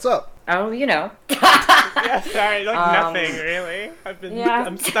What's up? Oh, you know. Yeah, sorry, like Um, nothing really. yeah.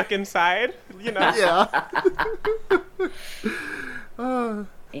 I'm stuck inside, you know. Yeah. uh,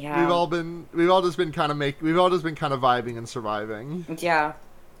 Yeah. we've all just been we've all just been kind of vibing and surviving. Yeah.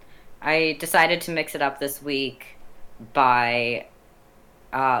 I decided to mix it up this week by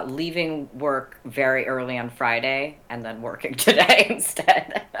leaving work very early on Friday and then working today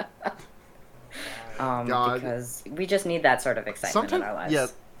instead. God. Because we just need that sort of excitement in our lives. Yeah.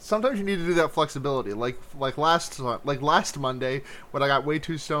 Sometimes you need to do that flexibility, like last Monday when I got way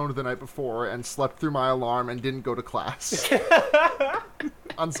too stoned the night before and slept through my alarm and didn't go to class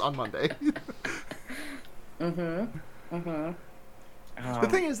on Monday. The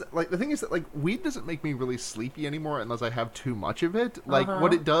thing is that weed doesn't make me really sleepy anymore unless I have too much of it.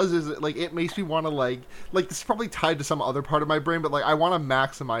 What it does is it makes me want to this is probably tied to some other part of my brain, but I want to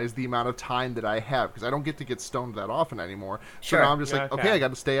maximize the amount of time that I have because I don't get stoned that often anymore. Sure. So now I'm just Yeah, okay, I got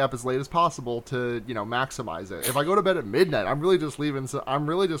to stay up as late as possible to maximize it. If I go to bed at midnight, I'm really just leaving some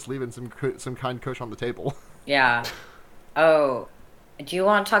kind kush on the table. Yeah. Oh, do you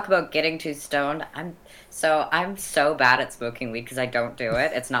want to talk about getting too stoned? I'm so bad at smoking weed because I don't do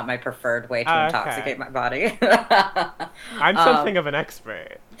it. It's not my preferred way to intoxicate my body. I'm something of an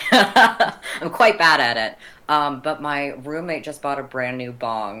expert. I'm quite bad at it. But my roommate just bought a brand new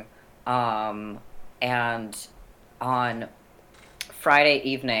bong. And on Friday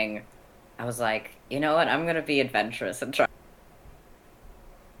evening, I was like, you know what? I'm going to be adventurous and try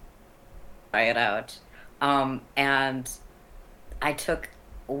it out. And I took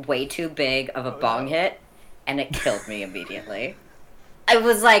way too big of a bong hit, and it killed me immediately. I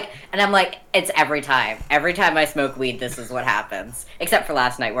was like, and I'm like, it's every time. Every time I smoke weed, this is what happens. Except for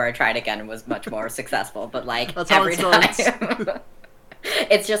last night where I tried again and was much more successful. But That's how every it starts. time,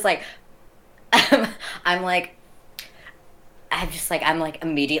 it's just like, I'm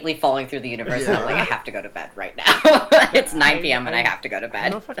immediately falling through the universe, and I'm like, I have to go to bed right now. It's 9 p.m. and I have to go to I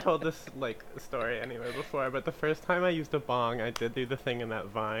don't know bed. if I've told this story anywhere before, but the first time I used a bong, I did do the thing in that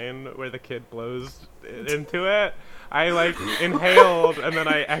Vine where the kid blows into it. I inhaled and then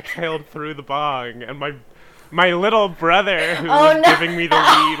I exhaled through the bong, and my little brother who was giving me the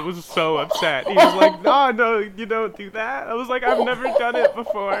weed was so upset. He was like, no, you don't do that. I was like, I've never done it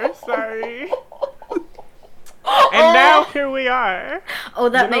before. Sorry. And now here we are. Oh,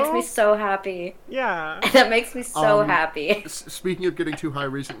 that makes me so happy. Yeah. That makes me so happy. Speaking of getting too high,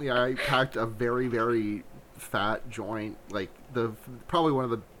 recently I packed a very, very fat joint, probably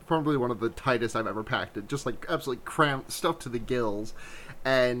one of the tightest I've ever packed it, just absolutely cramped, stuffed to the gills.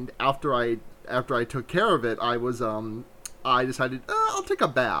 And after I took care of it, I decided I'll take a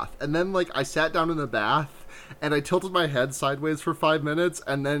bath, and then I sat down in the bath and I tilted my head sideways for 5 minutes,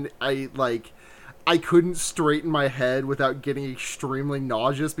 and then I couldn't straighten my head without getting extremely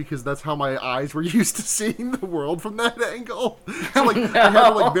nauseous because that's how my eyes were used to seeing the world from that angle. And, I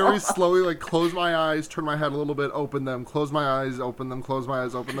had to very slowly close my eyes, turn my head a little bit, open them, close my eyes, open them, close my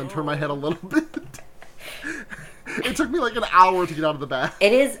eyes, open them, turn my head a little bit. It took me an hour to get out of the bath.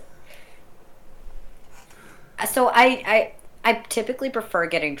 It is. So I typically prefer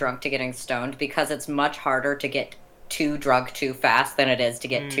getting drunk to getting stoned because it's much harder to get too drunk too fast than it is to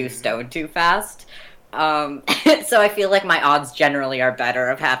get too stoned too fast. So I feel like my odds generally are better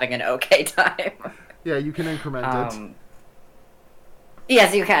of having an okay time. Yeah, you can increment it.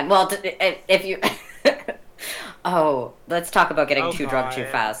 Yes, you can. Well, if you... Oh, let's talk about getting too drunk too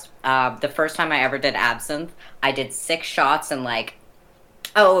fast. The first time I ever did absinthe, I did 6 shots in an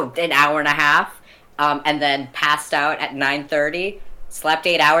hour and a half, and then passed out at 9:30. Slept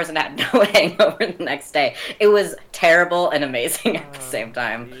 8 hours and had no hangover the next day. It was terrible and amazing at the same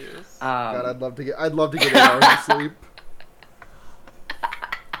time. God, I'd love to get 8 hours of sleep.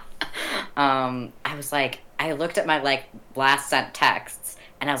 I looked at my last sent texts,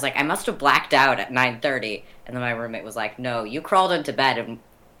 and I was like, I must have blacked out at 9:30. And then my roommate was like, no, you crawled into bed and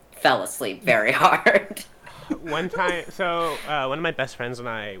fell asleep very hard. One time, one of my best friends and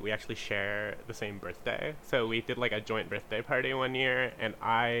I, we actually share the same birthday. So we did a joint birthday party one year, and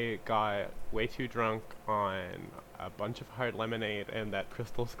I got way too drunk on a bunch of hard lemonade and that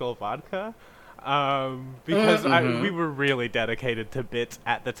Crystal Skull vodka. Because we were really dedicated to bits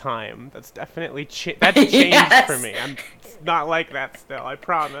at the time. That's definitely that's changed for me. I'm not like that still, I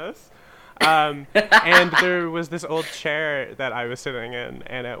promise. And there was this old chair that I was sitting in,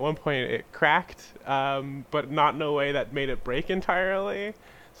 and at one point it cracked, but not in a way that made it break entirely.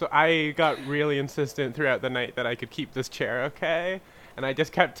 So I got really insistent throughout the night that I could keep this chair okay, and I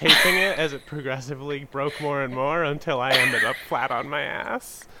just kept taping it as it progressively broke more and more until I ended up flat on my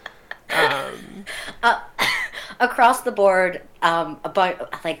ass. across the board,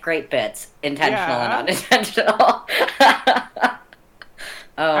 about like great bits, intentional and unintentional.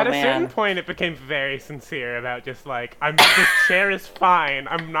 Oh, At a man. certain point, it became very sincere about just like, this chair is fine.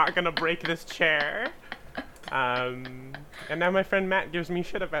 I'm not gonna break this chair. And now my friend Matt gives me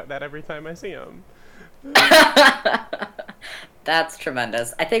shit about that every time I see him. That's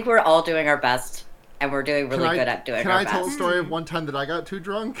tremendous. I think we're all doing our best, and we're doing really good at doing our best. Can I tell a story of one time that I got too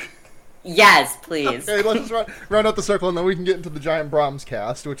drunk? Yes, please. Okay, let's just round out the circle, and then we can get into the Giant Brahms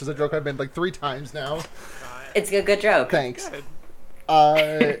cast, which is a joke I've made like 3 times now. It's a good joke. Thanks.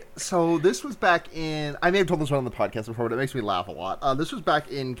 Good. So this was back in... I may have told this one on the podcast before, but it makes me laugh a lot. This was back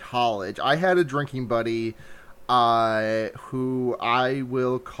in college. I had a drinking buddy who I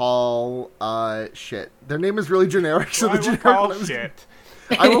will call... shit. Their name is really generic, so Well, the generic name shit.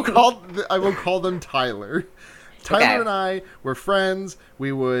 I will call them Tyler. Tyler and I were friends.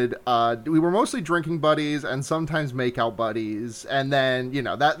 We were mostly drinking buddies and sometimes makeout buddies, and then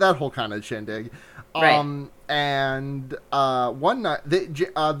that whole kind of shindig. Right. And one night,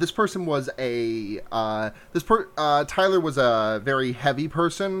 this person was Tyler was a very heavy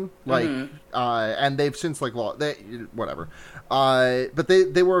person, like, and they've since whatever. But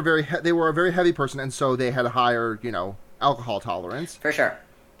they were a very heavy person, and so they had a higher, alcohol tolerance. For sure.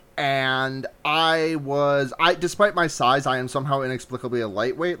 And despite my size, I am somehow inexplicably a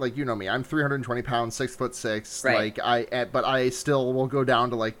lightweight. Like, you know me, I'm 320 pounds, 6'6". Right. But I still will go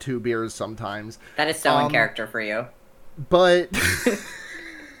down to like 2 beers sometimes. That is so in character for you. But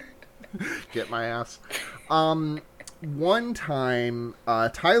get my ass. One time,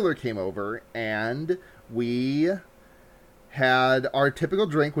 Tyler came over and we had our typical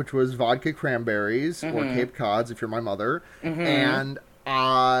drink, which was vodka cranberries or Cape Cods, if you're my mother, and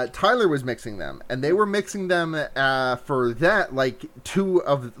Tyler was mixing them, and they were mixing them for that, like,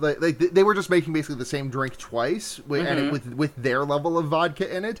 they were just making basically the same drink twice, and with their level of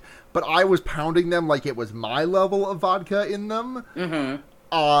vodka in it, but I was pounding them like it was my level of vodka in them.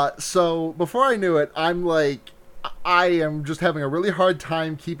 So before I knew it, I'm like, I am just having a really hard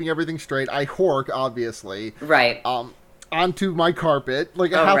time keeping everything straight. I hork, obviously. Right. Onto my carpet,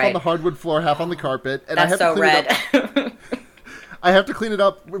 like half on the hardwood floor, half on the carpet, and That's I have to clean it up. I have to clean it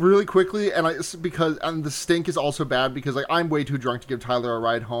up really quickly, and the stink is also bad because like I'm way too drunk to give Tyler a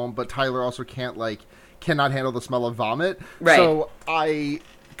ride home, but Tyler also cannot handle the smell of vomit. Right. So I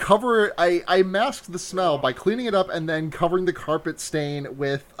mask the smell by cleaning it up and then covering the carpet stain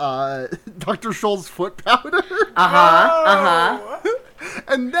with Dr. Scholl's foot powder.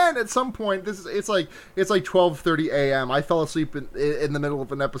 And then at some point, it's like 12:30 a.m. I fell asleep in the middle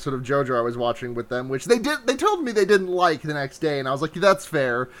of an episode of JoJo I was watching with them, which they told me they didn't like the next day, and I was like, that's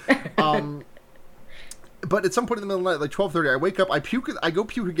fair. But at some point in the middle of the night, like 12:30, I wake up, I go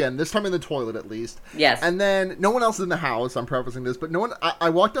puke again, this time in the toilet at least. Yes. And then no one else is in the house, I'm prefacing this, but I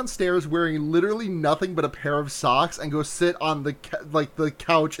walk downstairs wearing literally nothing but a pair of socks and go sit on the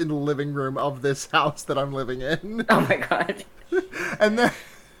couch in the living room of this house that I'm living in. Oh my god. And then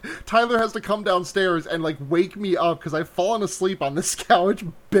Tyler has to come downstairs and like wake me up because I've fallen asleep on this couch,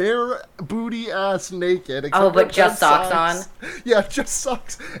 bare booty ass naked. But just socks on? Yeah, just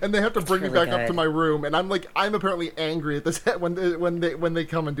socks. And they have to bring me back up to my room, and I'm apparently angry at this when they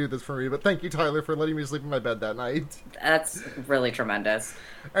come and do this for me. But thank you, Tyler, for letting me sleep in my bed that night. That's really tremendous.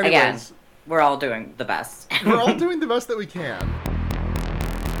 Anyways, again, we're all doing the best. We're all doing the best that we can.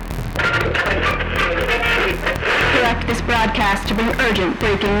 Direct this broadcast to bring urgent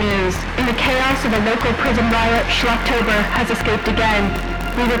breaking news. In the chaos of a local prison riot, Schlocktober has escaped again.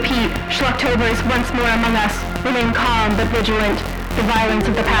 We repeat, Schlocktober is once more among us. Remain calm but vigilant. The violence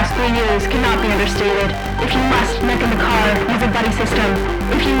of the past 3 years cannot be understated. If you must, neck in the car, use a buddy system.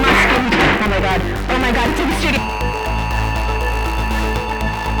 If you must get into... Oh my god, it's in the studio!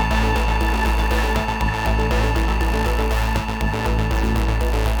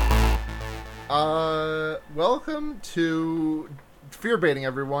 Welcome to Fear Baiting,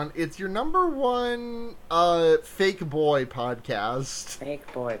 everyone. It's your number one fake boy podcast.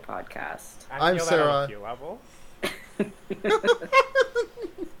 Fake boy podcast. I'm Sara.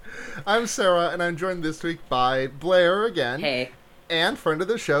 I'm Sara, and I'm joined this week by Blair again. Hey. And friend of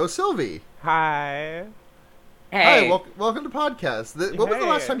the show, Sylvie. Hi. Hey. Hi, welcome to podcast. What was the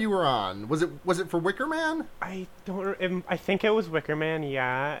last time you were on? Was it for Wicker Man? I don't. I think it was Wicker Man.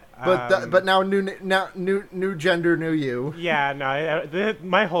 Yeah. But now new gender, new you. Yeah. No.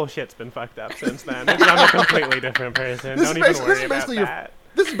 My whole shit's been fucked up since then. I'm a completely different person. Don't even worry about that.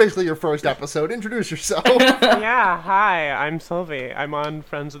 This is basically your first episode. Introduce yourself. Yeah. Hi. I'm Sylvie. I'm on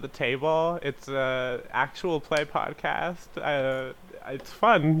Friends of the Table. It's a actual play podcast. it's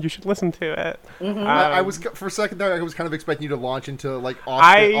fun. You should listen to it. Mm-hmm. I was for a second there. I was kind of expecting you to launch into like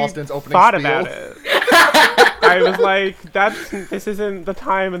I Austin's opening thought spiel. about it. I was like, this isn't the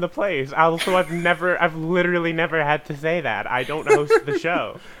time and the place. Also, I've literally never had to say that. I don't host the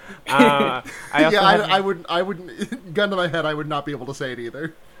show. I wouldn't. Gun to my head, I would not be able to say it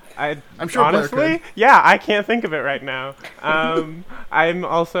either. I'm sure Blair honestly, could. yeah, I can't think of it right now. I'm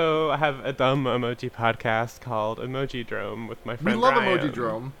also have a dumb emoji podcast called Emoji Drome with my We friend love Ryan. Emoji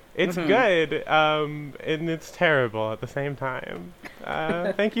Drome. It's good, and it's terrible at the same time.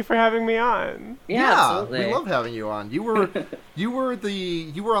 Thank you for having me on. Yeah, absolutely. We love having you on. You were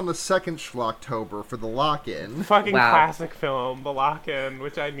on the second Schlocktober for the lock-in. Fucking Wow. classic film, The Lock-In,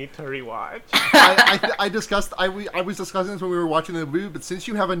 which I need to rewatch. I was discussing this when we were watching the movie, but since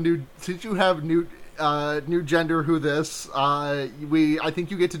you have new gender who this, I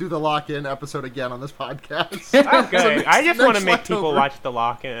think you get to do the lock-in episode again on this podcast. Okay, I just want to make people Schlocktober- watch The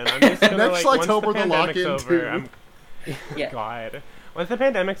Lock-In. I'm just gonna, Next once Schlocktober, the The pandemic's Lock-In over, too. Yeah. God. Once the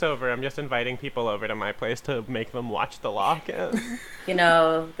pandemic's over, I'm just inviting people over to my place to make them watch The Lock-In. You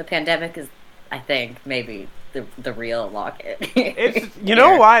know, the pandemic is, I think, maybe the real lock-in. It's, you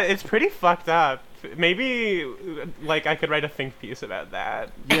know what? It's pretty fucked up. Maybe, like, I could write a think piece about that.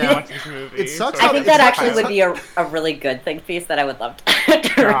 Yeah. Watch this movie. It sucks I how- think it's that not- actually would be a really good think piece that I would love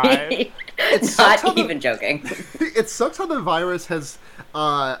to God. read. sucks how Not the- even joking. It sucks how the virus has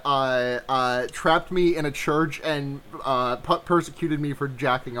trapped me in a church and persecuted me for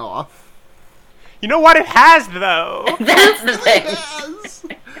jacking off. You know what? It has, though. That's the thing. Yes!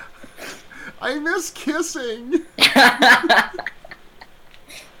 I miss kissing.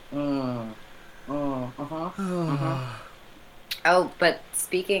 Oh, but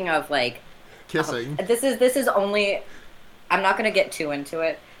speaking of like, Kissing. this is only. I'm not gonna get too into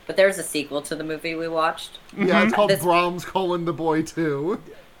it, but there's a sequel to the movie we watched. Yeah, it's called This- Brahms: The Boy 2.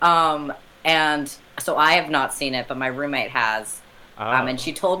 And so I have not seen it, but my roommate has. Oh. And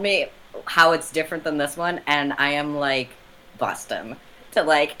she told me how it's different than this one, and I am like busting to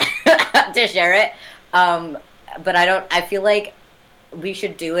like to share it. But I feel like we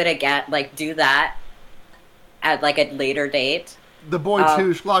should do it again, like do that at like a later date. The Boy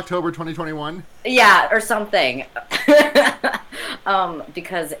 2, Schlocktober 2021. Yeah, or something.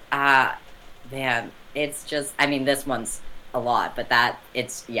 Because man, it's just, I mean, this one's a lot, but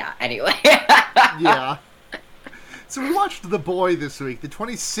anyway. Yeah. So we watched The Boy this week, the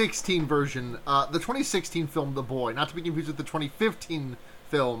 2016 version, the 2016 film The Boy, not to be confused with the 2015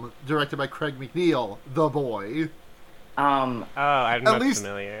 film directed by Craig McNeil, The Boy. Oh, I'm not least-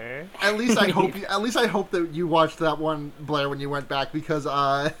 familiar. At least I hope that you watched that one, Blair, when you went back, because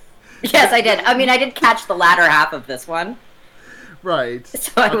Yes, I did. I mean, I did catch the latter half of this one, right.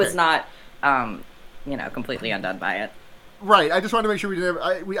 so I was Okay. not, completely undone by it. Right, I just wanted to make sure we didn't have.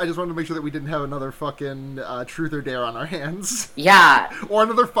 I just wanted to make sure that we didn't have another fucking Truth or Dare on our hands, Yeah. or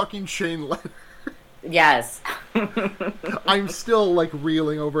another fucking Shane Letter. Yes. I'm still like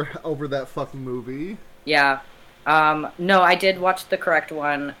reeling over that fucking movie. Yeah. No, I did watch the correct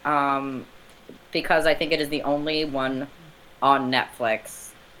one, because I think it is the only one on Netflix,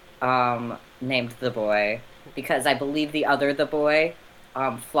 named The Boy, because I believe the other The Boy,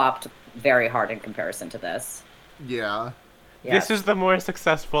 flopped very hard in comparison to this. Yeah. Yes. This is the more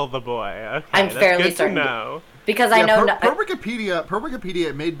successful The Boy. Okay, I'm that's fairly good certain. to know. Because I know... per Wikipedia,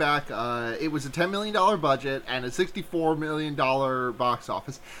 it made back. It was a $10 million budget and a $64 million box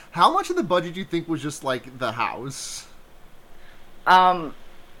office. How much of the budget do you think was just like the house? I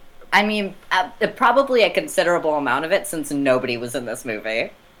mean, probably a considerable amount of it, since nobody was in this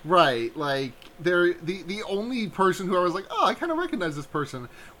movie. Right, like the only person who I was like, oh, I kind of recognize this person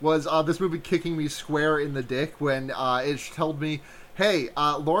was this movie kicking me square in the dick when it told me, hey,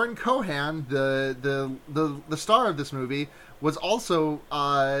 Lauren Cohan, the star of this movie, was also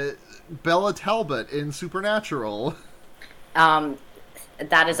Bella Talbot in Supernatural.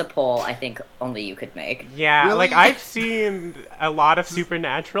 That is a poll I think only you could make. Yeah, Really? like I've seen a lot of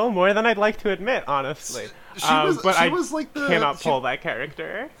Supernatural, more than I'd like to admit, honestly. But I was like cannot pull that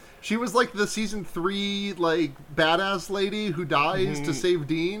character. She was like the season 3 like badass lady who dies to save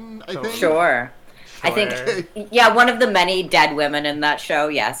Dean. I think. Sure. I think, yeah, one of the many dead women in that show.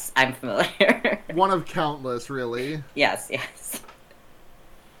 Yes, I'm familiar. One of countless, really. Yes.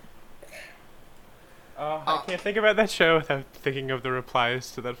 I can't think about that show without thinking of the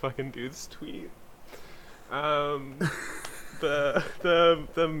replies to that fucking dude's tweet.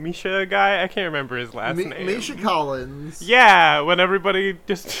 The Misha guy, I can't remember his last name. Misha Collins. Yeah, when everybody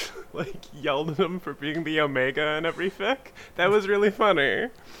just like yelled at him for being the Omega in every fic. That was really funny.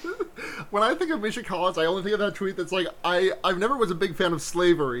 When I think of Misha Collins, I only think of that tweet that's like, I've never was a big fan of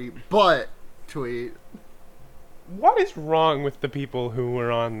slavery, but tweet. What is wrong with the people who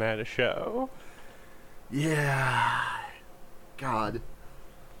were on that show? Yeah. God.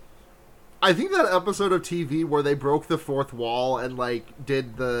 I think that episode of TV where they broke the fourth wall and, like,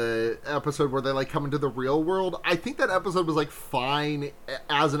 did the episode where they, like, come into the real world, I think that episode was, like, fine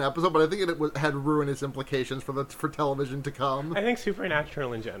as an episode, but I think had ruinous implications for television to come. I think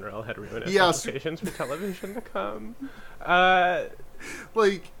Supernatural in general had ruinous implications for television to come.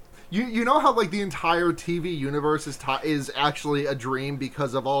 Like... You know how, like, the entire TV universe is actually a dream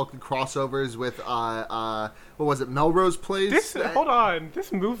because of all the crossovers with, what was it, Melrose Place? Hold on.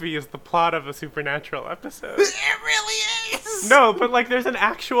 This movie is the plot of a Supernatural episode. It really is! No, but, like, there's an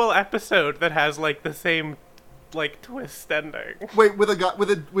actual episode that has, like, the same, like, twist ending. Wait, with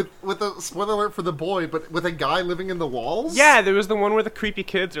a spoiler alert for the boy, but with a guy living in the walls? Yeah, there was the one where the creepy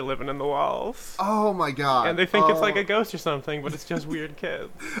kids are living in the walls. Oh my god. And they think it's like a ghost or something, but it's just weird kids.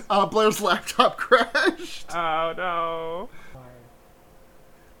 Blair's laptop crashed. Oh no.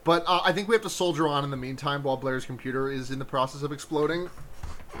 But I think we have to soldier on in the meantime while Blair's computer is in the process of exploding.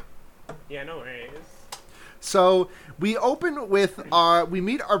 Yeah, no worries. So, we open with we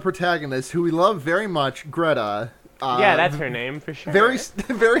meet our protagonist, who we love very much, Greta. Yeah, that's her name, for sure. Very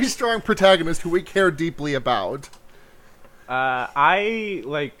strong protagonist who we care deeply about. What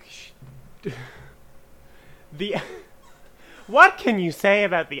can you say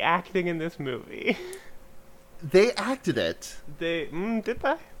about the acting in this movie? They acted it. Did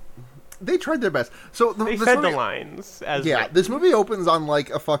they? They tried their best. So they said the lines. This movie opens on,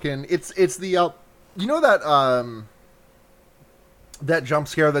 like, a fucking... It's the... you know that jump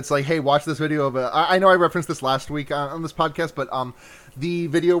scare that's like, hey, watch this video of I know I referenced this last week on this podcast, but the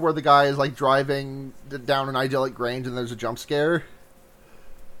video where the guy is, like, driving down an idyllic Grange and there's a jump scare.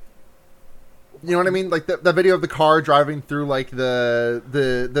 You know what I mean? Like the video of the car driving through, like, the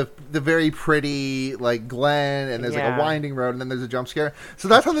very pretty, like, glen, and there's like a winding road, and then there's a jump scare. So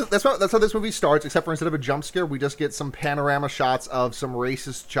that's how this movie starts. Except for instead of a jump scare, we just get some panorama shots of some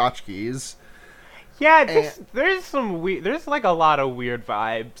racist tchotchkes. Yeah, there's like a lot of weird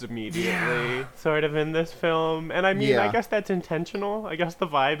vibes immediately, sort of, in this film, and I mean, I guess that's intentional. I guess the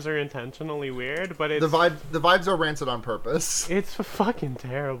vibes are intentionally weird, but it's... The vibes are rancid on purpose. It's fucking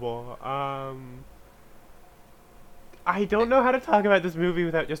terrible. I don't know how to talk about this movie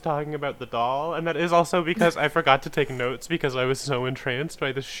without just talking about the doll, and that is also because I forgot to take notes because I was so entranced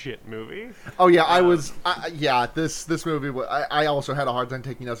by this shit movie. Oh yeah, I was. This movie. I also had a hard time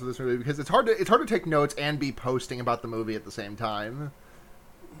taking notes of this movie because it's hard to take notes and be posting about the movie at the same time.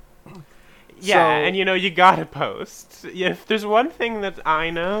 Yeah, and you gotta post. If there's one thing that I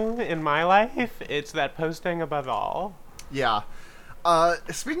know in my life, it's that posting above all. Yeah.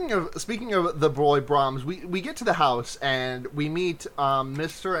 Speaking of the boy Brahms, we get to the house and we meet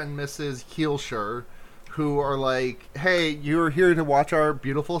Mr. and Mrs. Heelshire, who are like, hey, you're here to watch our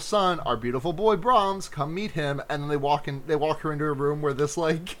beautiful son, our beautiful boy Brahms, come meet him. And then they walk her into a room where this,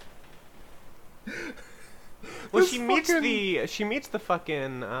 like... Well, she meets the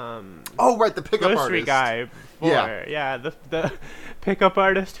fucking oh right, the pickup grocery artist guy before. Yeah, the pickup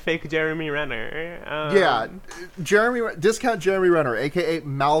artist, fake Jeremy Renner. Discount Jeremy Renner, aka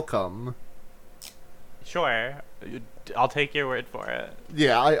Malcolm. Sure, I'll take your word for it.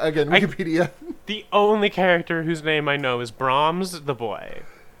 Yeah, again, Wikipedia. The only character whose name I know is Brahms the boy.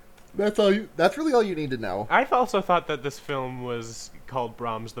 That's really all you need to know. I've also thought that this film was called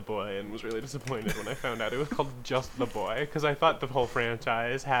Brahms the Boy and was really disappointed when I found out it was called just The Boy, because I thought the whole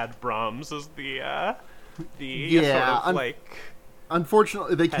franchise had Brahms as the sort of, like...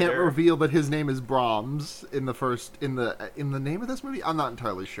 Unfortunately, they can't header. reveal that his name is Brahms in the name of this movie. I'm not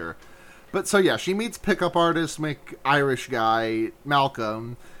entirely sure. But so yeah, she meets pickup artist, Irish guy,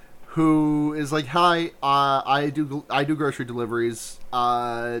 Malcolm, who is like, hi, I do grocery deliveries.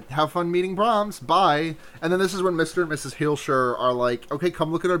 Have fun meeting Brahms. Bye. And then this is when Mr. and Mrs. Heelshire are like, okay,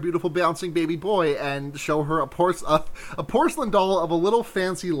 come look at our beautiful bouncing baby boy, and show her a porcelain doll of a little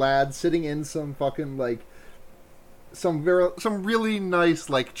fancy lad sitting in some fucking, like, some really nice,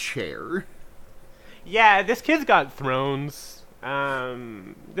 like, chair. Yeah, this kid's got thrones.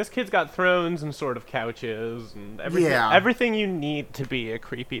 This kid's got thrones and sort of couches and everything you need to be a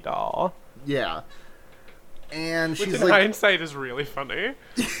creepy doll. Yeah. And which she's in like... hindsight is really funny.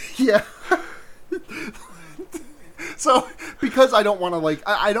 Yeah. So, because I don't want to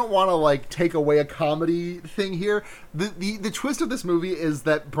I don't want to take away a comedy thing here. The twist of this movie is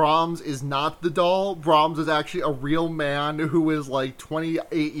that Brahms is not the doll. Brahms is actually a real man who is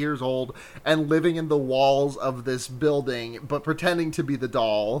 28 years old and living in the walls of this building, but pretending to be the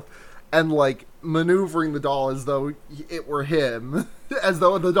doll, and maneuvering the doll as though it were him, as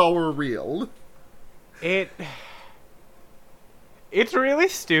though the doll were real. It's really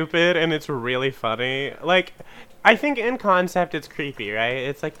stupid and it's really funny. I think in concept it's creepy, right?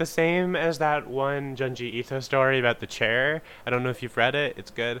 It's the same as that one Junji Ito story about the chair. I don't know if you've read it.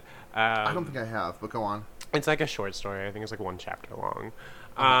 It's good. I don't think I have, but go on. It's a short story. I think it's one chapter long.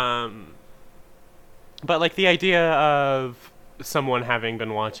 But the idea of someone having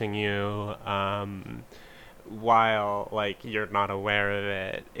been watching you while you're not aware of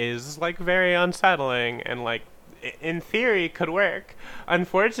it is very unsettling and in theory could work.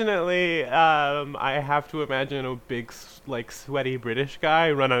 Unfortunately, I have to imagine a big sweaty British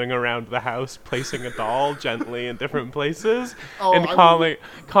guy running around the house placing a doll gently in different places and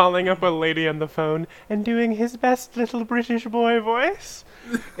calling up a lady on the phone and doing his best little British boy voice.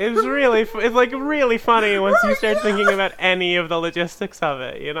 It's really really funny once you start thinking about any of the logistics of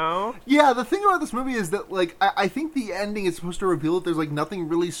it, you know? Yeah, the thing about this movie is that I think the ending is supposed to reveal that there's nothing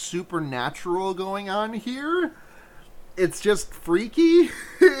really supernatural going on here. It's just freaky.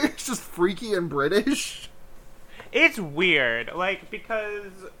 It's just freaky and British. It's weird, because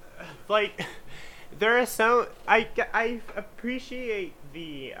there are so I appreciate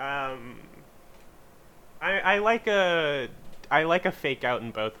the I like a fake out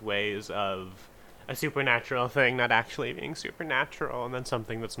in both ways of a supernatural thing not actually being supernatural, and then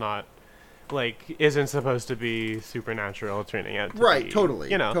something that's not isn't supposed to be supernatural turning out to be, totally,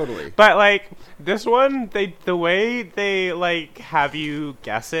 you know. Totally. But this one, the way they have you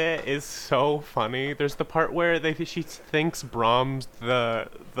guess it is so funny. There's the part where she thinks Brahms, the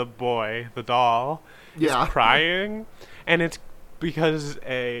boy, the doll, is crying, and it's because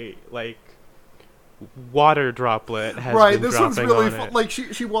a water droplet has been this dropping one's really on it.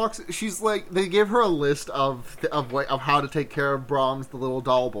 she walks. She's they give her a list of how to take care of Brahms, the little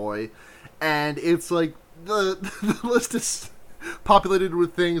doll boy. And it's the list is populated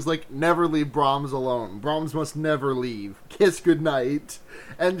with things never leave Brahms alone. Brahms must never leave. Kiss goodnight.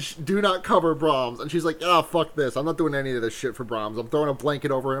 And do not cover Brahms. And she's fuck this. I'm not doing any of this shit for Brahms. I'm throwing a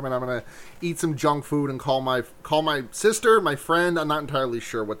blanket over him and I'm going to eat some junk food and call my sister, my friend. I'm not entirely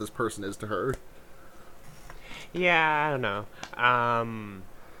sure what this person is to her. Yeah, I don't know.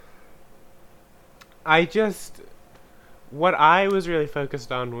 What I was really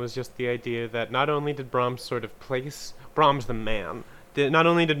focused on was just the idea that not only did Brahms sort of place Brahms the man, not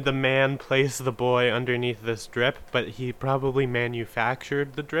only did the man place the boy underneath this drip, but he probably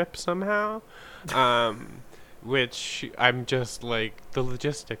manufactured the drip somehow. Which I'm just the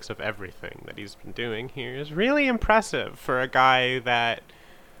logistics of everything that he's been doing here is really impressive for a guy that,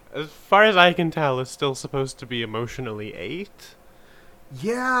 as far as I can tell, is still supposed to be emotionally 8.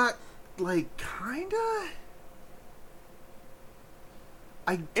 Yeah, kinda.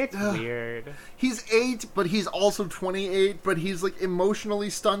 It's weird. He's 8, but he's also 28, but he's emotionally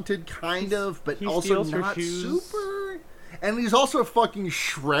stunted, kind of, but also not super. And he's also fucking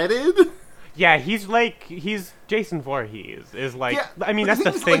shredded. Yeah, he's Jason Voorhees is I mean that's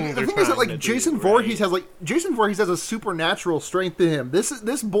the thing. The thing is that Jason Voorhees has a supernatural strength to him.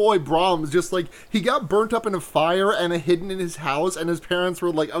 This boy Brahms just he got burnt up in a fire and hidden in his house, and his parents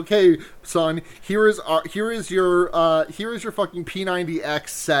were okay, son, here is your fucking P90X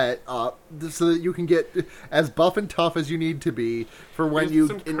set up so that you can get as buff and tough as you need to be for when There's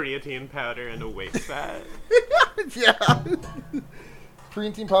some creatine powder and a weight set. Yeah.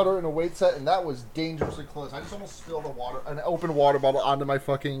 Creatine powder and a weight set, and that was dangerously close. I just almost spilled an open water bottle onto my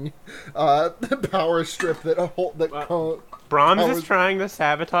fucking power strip Brahms is trying to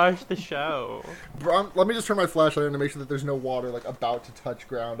sabotage the show. Let me just turn my flashlight on to make sure that there's no water about to touch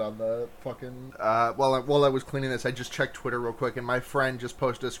ground on the fucking. While I was cleaning this, I just checked Twitter real quick, and my friend just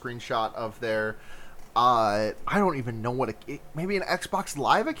posted a screenshot of their. I don't even know maybe an Xbox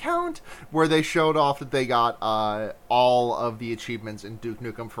Live account where they showed off that they got all of the achievements in Duke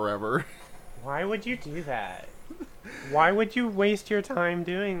Nukem Forever. Why would you do that? Why would you waste your time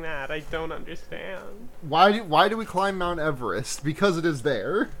doing that? I don't understand. Why do we climb Mount Everest? Because it is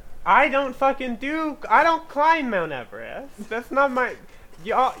there. I don't climb Mount Everest. That's not my.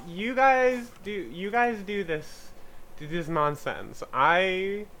 You guys do this nonsense.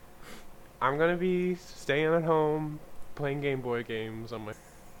 I'm gonna be staying at home playing Game Boy games on my.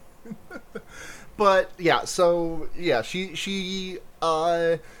 But yeah, so yeah, she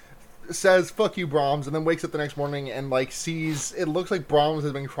says "fuck you, Brahms," and then wakes up the next morning and like sees it looks like Brahms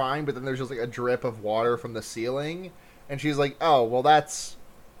has been crying, but then there's just like a drip of water from the ceiling, and she's like, "Oh, well, that's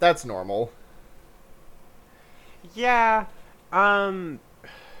normal." Yeah.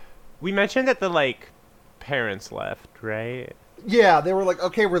 We mentioned that the like parents left, right? Yeah, they were like,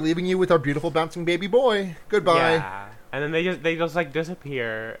 "Okay, we're leaving you with our beautiful bouncing baby boy. Goodbye." Yeah. And then they just like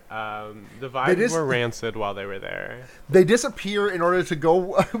disappear. The vibes were rancid while they were there. They disappear in order to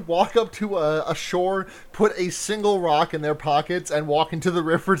go walk up to a shore, put a single rock in their pockets, and walk into the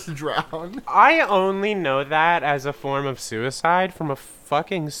river to drown. I only know that as a form of suicide from a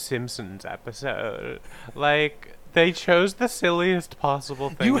fucking Simpsons episode. Like, they chose the silliest possible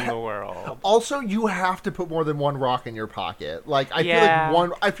thing in the world. Also, you have to put more than one rock in your pocket. Like,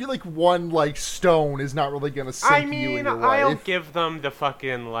 I feel like one like stone is not really gonna sink you in your life. I'll give them the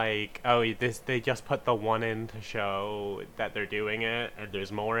fucking like, they just put the one in to show that they're doing it, and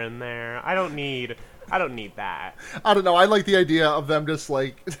there's more in there. I don't need that. I don't know. I like the idea of them just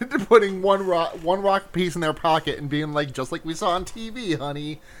like putting one rock piece in their pocket and being like, just like we saw on TV,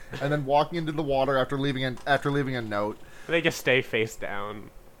 honey, and then walking into the water after leaving a note. They just stay face down.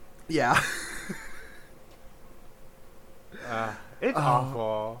 Yeah. It's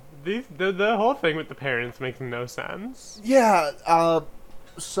awful. The whole thing with the parents makes no sense. Yeah.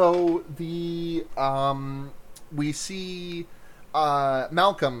 So the we see.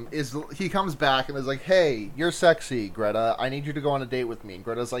 Malcolm he comes back and is like, "Hey, you're sexy, Greta. I need you to go on a date with me." And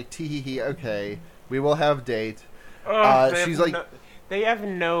Greta's like, "Tee-hee-hee, okay, we will have date." She's like, they have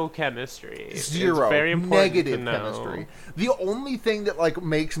no chemistry. Zero. It's very important Negative to know. chemistry. The only thing that like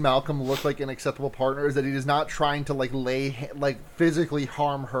makes Malcolm look like an acceptable partner is that he is not trying to like physically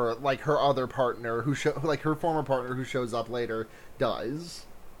harm her like her other partner her former partner who shows up later does.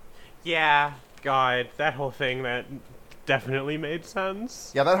 Yeah, God, that whole thing that definitely made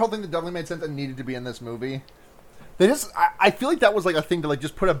sense. Yeah, that whole thing that definitely made sense and needed to be in this movie. I feel like that was like a thing to like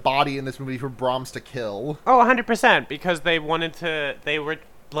just put a body in this movie for Brahms to kill. Oh, 100%, because they were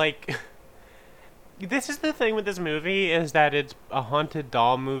like, this is the thing with this movie, is that it's a haunted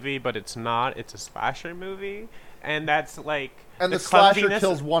doll movie, but it's not. It's a slasher movie, and that's like... And the slasher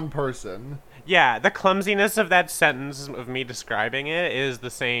kills one person. Yeah, the clumsiness of that sentence of me describing it is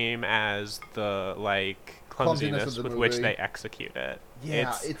the same as the, like... clumsiness with which they execute it.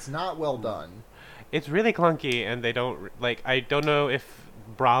 Yeah, it's not well done. It's really clunky, and they don't like. I don't know if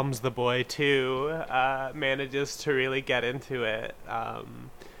Brahms the Boy 2 manages to really get into it,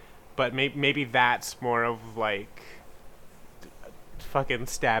 but maybe that's more of like fucking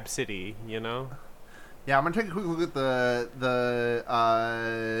Stab City, you know? Yeah, I'm gonna take a quick look at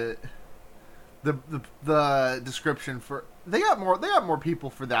the description for. They got more people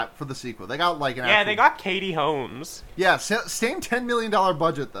for the sequel. They got like an they got Katie Holmes. Yeah, same $10 million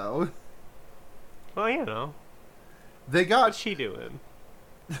budget though. Well, you know, they got. What's she doing?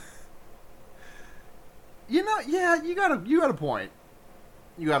 You know, yeah, you got a point.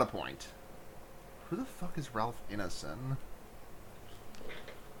 You got a point. Who the fuck is Ralph Ineson?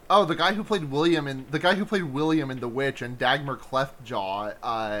 Oh, the guy who played William in The Witch and Dagmar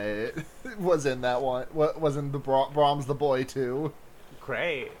Cleftjaw was in that one. Was in the Brahms the Boy too.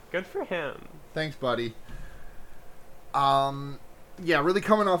 Great, good for him. Thanks, buddy. Yeah, really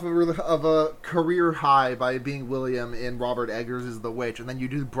coming off of a career high by being William in Robert Eggers' The Witch, and then you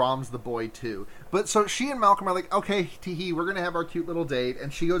do Brahms the Boy too. But so she and Malcolm are like, okay, tee-hee, we're gonna have our cute little date,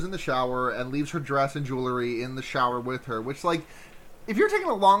 and she goes in the shower and leaves her dress and jewelry in the shower with her, which like. If you're taking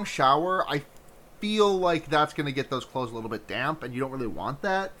a long shower, I feel like that's going to get those clothes a little bit damp, and you don't really want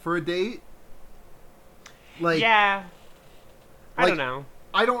that for a date. Like, yeah, I don't know.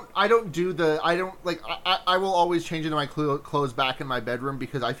 I will always change into my clothes back in my bedroom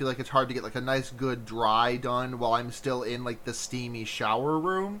because I feel like it's hard to get like a nice good dry done while I'm still in like the steamy shower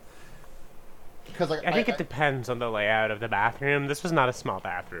room. Because like, I think it depends on the layout of the bathroom. This was not a small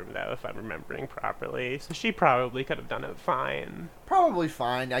bathroom, though, if I'm remembering properly. So she probably could have done it fine. Probably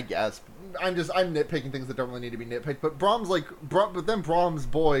fine, I guess. I'm nitpicking things that don't really need to be nitpicked. But then Brahms'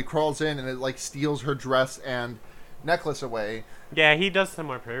 boy crawls in and it like steals her dress and necklace away. Yeah, he does some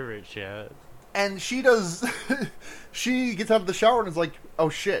more pervert shit. And she does. She gets out of the shower and is like, "Oh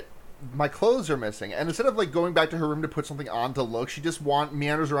shit. My clothes are missing," and instead of like going back to her room to put something on to look, she just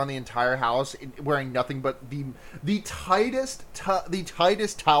meanders around the entire house wearing nothing but the tightest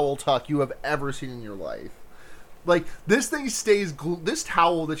towel tuck you have ever seen in your life. Like, this thing stays this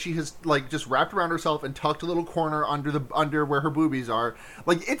towel that she has, like, just wrapped around herself and tucked a little corner under where her boobies are,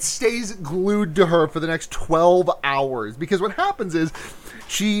 like, it stays glued to her for the next 12 hours. Because what happens is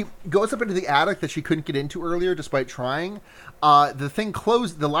she goes up into the attic that she couldn't get into earlier despite trying. The thing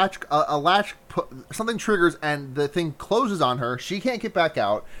closed, the latch, something triggers and the thing closes on her. She can't get back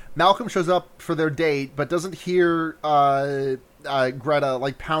out. Malcolm shows up for their date but doesn't hear Greta,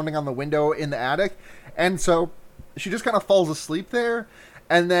 like, pounding on the window in the attic. And so she just kind of falls asleep there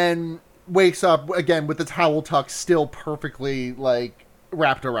and then wakes up again with the towel tuck still perfectly, like,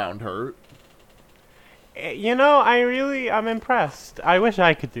 wrapped around her. You know, I'm impressed. I wish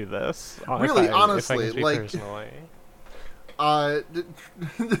I could do this. Really, honestly, if I can like, personally.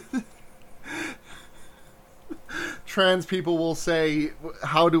 Trans people will say,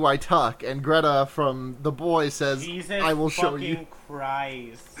 "How do I tuck?" And Greta from The Boy says, Jesus "I will show you." fucking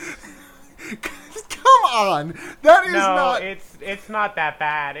Christ. Come on, that is not. It's not that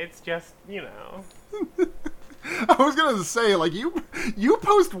bad. It's just, you know. I was gonna say, like, you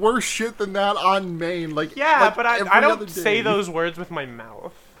post worse shit than that on Maine, like, yeah, like but I don't say those words with my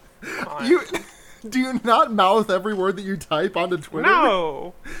mouth. Do you not mouth every word that you type onto Twitter?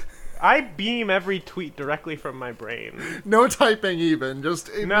 No, I beam every tweet directly from my brain. No typing even.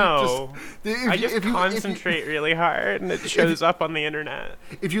 Just no. I just concentrate really hard, and it shows up on the internet.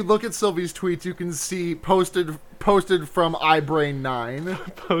 If you look at Sylvie's tweets, you can see posted from iBrain 9.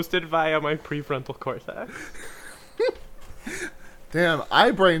 Posted via my prefrontal cortex. Damn,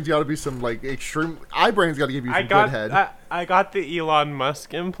 iBrain's got to be some, like, extreme. iBrain's got to give you some good head. I got the Elon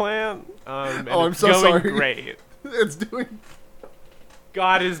Musk implant. And I'm it's so going sorry. Great. It's doing.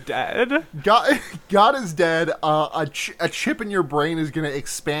 God is dead. God is dead. A chip in your brain is going to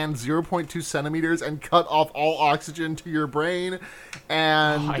expand 0.2 centimeters and cut off all oxygen to your brain.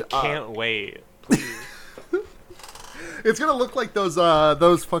 And I can't wait. Please. It's going to look like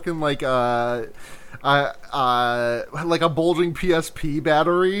those fucking, like a bulging PSP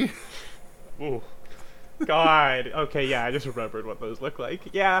battery. Ooh. God. Okay, yeah, I just remembered what those look like.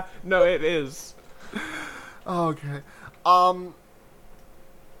 Yeah, no, it is. Okay.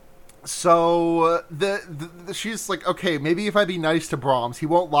 So she's like, okay, maybe if I be nice to Brahms, he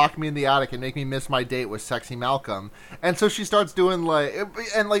won't lock me in the attic and make me miss my date with sexy Malcolm. And so she starts doing, like,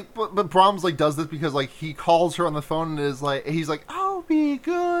 and, like, but Brahms, like, does this because, like, he calls her on the phone and is like, he's like, I'll be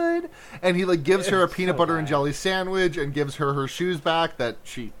good, and he, like, gives her a peanut butter and jelly sandwich and gives her shoes back that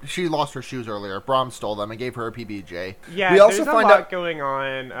she lost her shoes earlier. Brahms stole them and gave her a PBJ. Yeah, there's a lot going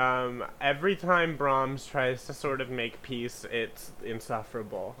on. Every time Brahms tries to sort of make peace, it's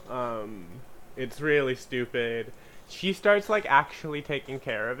insufferable. It's really stupid. She starts, like, actually taking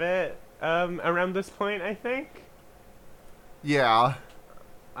care of it around this point, I think. Yeah.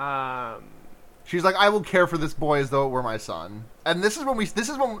 She's like, I will care for this boy as though it were my son. And this is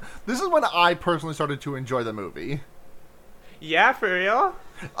when I personally started to enjoy the movie. Yeah, for real?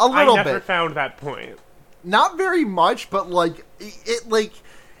 A little bit. I never found that point. Not very much, but, like,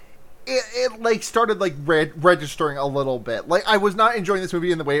 it started, like, registering a little bit. Like, I was not enjoying this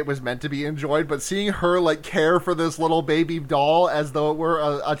movie in the way it was meant to be enjoyed, but seeing her, like, care for this little baby doll as though it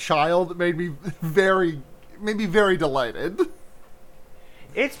were a child made me very delighted.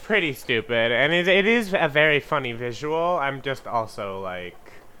 It's pretty stupid, and it is a very funny visual. I'm just also, like...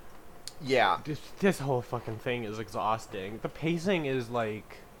 Yeah. This whole fucking thing is exhausting. The pacing is,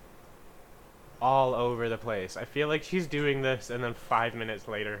 like, all over the place. I feel like she's doing this, and then 5 minutes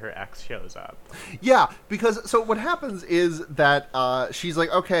later, her ex shows up. Yeah, because, so what happens is that she's like,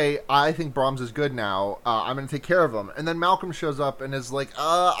 okay, I think Brahms is good now. I'm going to take care of him. And then Malcolm shows up and is like,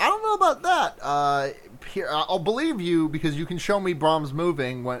 I don't know about that. Here, I'll believe you because you can show me Brahms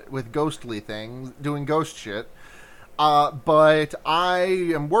moving with ghostly things, doing ghost shit. But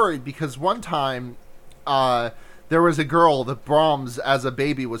I am worried because one time, there was a girl that Brahms, as a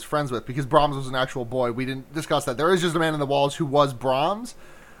baby, was friends with because Brahms was an actual boy. We didn't discuss that. There is just a man in the walls who was Brahms.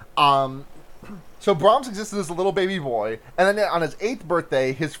 So Brahms existed as a little baby boy, and then on his 8th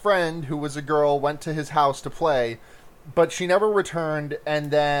birthday, his friend, who was a girl, went to his house to play, but she never returned. And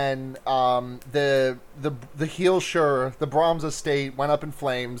then the Heelshire, the Brahms estate, went up in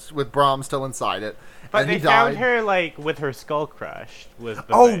flames with Brahms still inside it. But and they he died. found her, like, with her skull crushed. Was the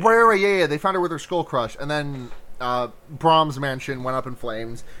oh, thing. right, yeah. They found her with her skull crushed, and then Brahms' mansion went up in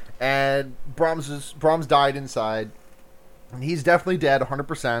flames, and Brahms died inside, and he's definitely dead,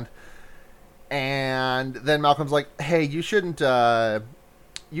 100%. And then Malcolm's like, "Hey, you shouldn't do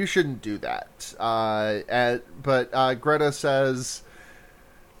that." But Greta says,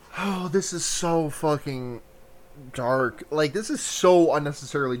 "Oh, this is so fucking dark. Like, this is so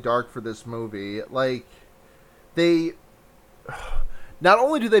unnecessarily dark for this movie. Like, they not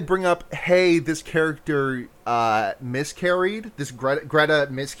only do they bring up, hey, this character miscarried, this Greta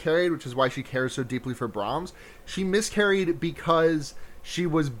miscarried, which is why she cares so deeply for Brahms. She miscarried because she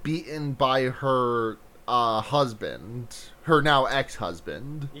was beaten by her husband, her now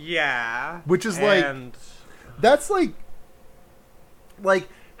ex-husband. Yeah. Which is that's like,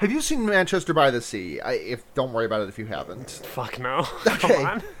 have you seen Manchester by the Sea? Don't worry about it if you haven't. Fuck no. Okay. Come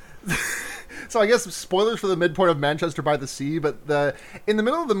on. So I guess spoilers for the midpoint of Manchester by the Sea, but in the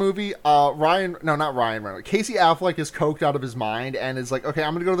middle of the movie, Casey Affleck is coked out of his mind and is like, okay,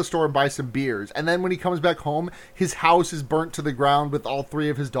 I'm going to go to the store and buy some beers. And then when he comes back home, his house is burnt to the ground with all 3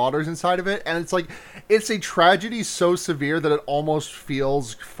 of his daughters inside of it. And it's like, it's a tragedy so severe that it almost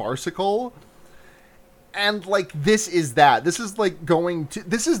feels farcical. And, like, this is that. This is, like,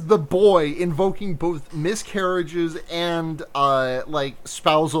 this is the boy invoking both miscarriages and,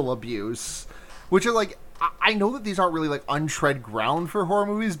 spousal abuse. Which are, like, I know that these aren't really, like, untread ground for horror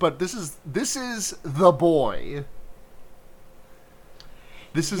movies, but this is the boy.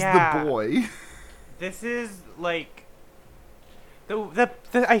 This is the boy. This is, like...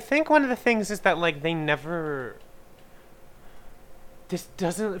 I think one of the things is that, like, they never... This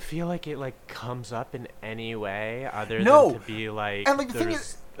doesn't feel like it, like, comes up in any way other than to be, like... And, like, the thing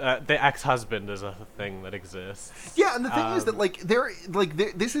is... the ex-husband is a thing that exists. Yeah, and the thing is that,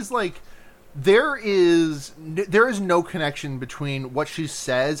 this is, like... There is no connection between what she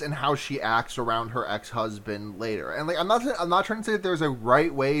says and how she acts around her ex-husband later. And, like, I'm not trying to say that there's a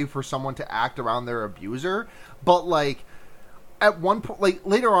right way for someone to act around their abuser, but, like... At one point, like,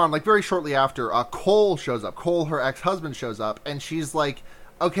 later on, like, very shortly after, Cole shows up. Cole, her ex-husband, shows up, and she's like,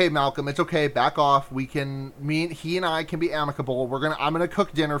 okay, Malcolm, it's okay, back off. He and I can be amicable. I'm gonna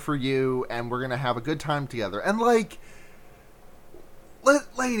cook dinner for you, and we're gonna have a good time together. And, like,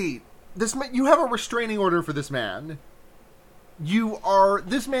 lady, you have a restraining order for this man.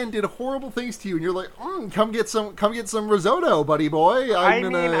 This man did horrible things to you, and you're like, come get some risotto, buddy boy.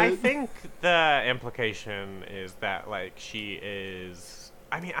 I think the implication is that, like, she is...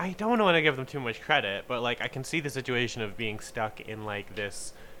 I mean, I don't want to give them too much credit, but, like, I can see the situation of being stuck in, like,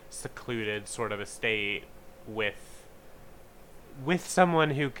 this secluded sort of estate with someone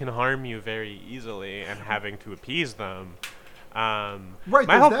who can harm you very easily and having to appease them. Right,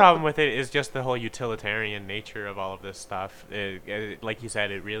 my whole problem with it is just the whole utilitarian nature of all of this stuff. Like you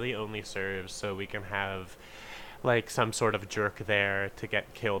said, it really only serves so we can have, like, some sort of jerk there to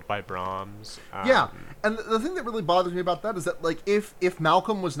get killed by Brahms. Yeah, and the thing that really bothers me about that is that, like, if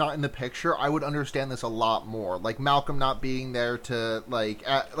Malcolm was not in the picture, I would understand this a lot more. Like, Malcolm not being there to, but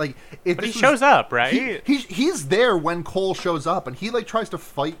he shows up, right? He's there when Cole shows up, and he tries to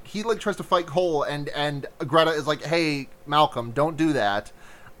fight Cole, and Greta is like, hey, Malcolm, don't do that.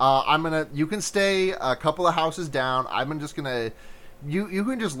 You can stay a couple of houses down. I'm just gonna, you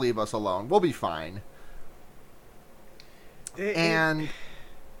can just leave us alone. We'll be fine. I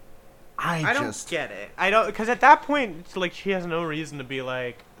don't get it. I don't, because at that point, it's like, she has no reason to be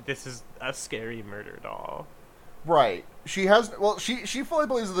like, this is a scary murder doll. Right. She fully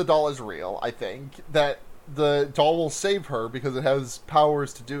believes that the doll is real. I think that the doll will save her because it has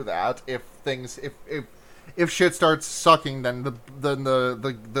powers to do that. If shit starts sucking, then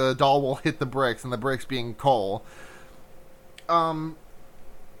the doll will hit the bricks, and the bricks being Cole.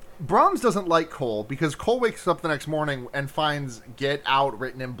 Brahms doesn't like Cole because Cole wakes up the next morning and finds "Get Out"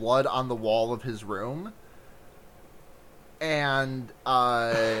 written in blood on the wall of his room. And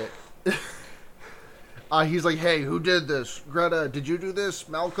he's like, hey, who did this? Greta, did you do this?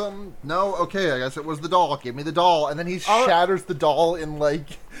 Malcolm? No? Okay, I guess it was the doll. Give me the doll. And then he shatters the doll in,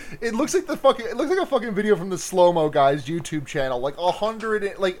 like... It looks like a fucking video from the Slow-Mo Guys YouTube channel. Like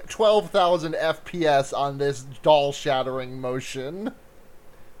 12,000 FPS on this doll shattering motion.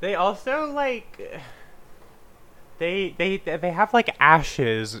 They also, like... They have, like,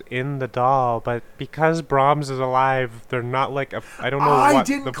 ashes in the doll, but because Brahms is alive, they're not, like, I don't know what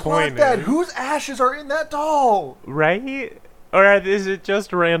the point is. Whose ashes are in that doll? Right? Or is it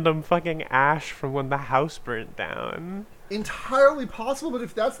just random fucking ash from when the house burnt down? Entirely possible, but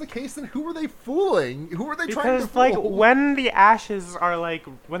if that's the case, then who are they fooling? Who are they trying to fool? Because, like, when the ashes are, like...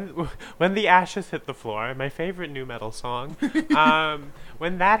 When the ashes hit the floor, my favorite nu metal song,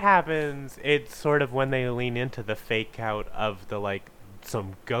 when that happens, it's sort of when they lean into the fake out of the, like,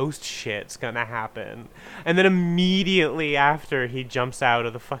 some ghost shit's gonna happen. And then immediately after, he jumps out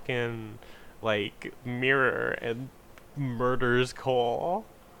of the fucking, like, mirror and murders Cole.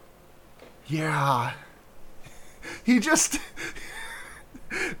 Yeah. He just...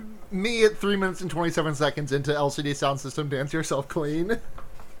 Me at 3 minutes and 27 seconds into LCD Sound System, Dance Yourself Clean.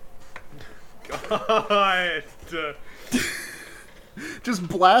 God. Just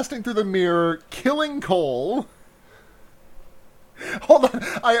blasting through the mirror, killing Cole. Hold on,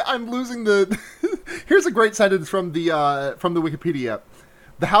 I'm losing the... Here's a great sentence from the Wikipedia.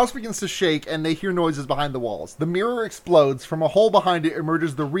 The house begins to shake, and they hear noises behind the walls. The mirror explodes. From a hole behind it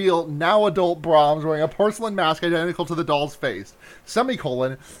emerges the real, now adult Brahms wearing a porcelain mask identical to the doll's face.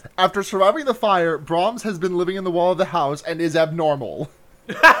 Semicolon. After surviving the fire, Brahms has been living in the wall of the house and is abnormal.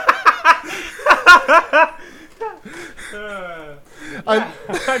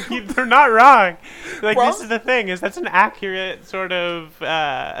 They're not wrong. Like, Brahms, this is the thing, is that's an accurate sort of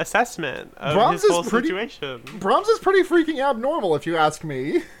assessment of Brahms his whole situation. Brahms is pretty freaking abnormal, if you ask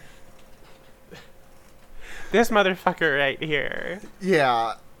me. This motherfucker right here.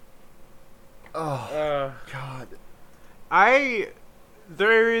 Yeah. Oh, God. I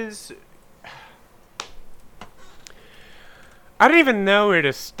don't even know where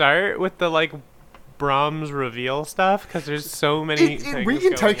to start with the, like, Brahms reveal stuff, because there's so many things it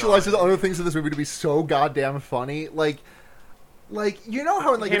recontextualizes going on. other things in this movie to be so goddamn funny. Like you know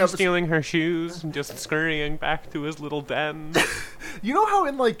how in like him stealing her shoes and just scurrying back to his little den. you know how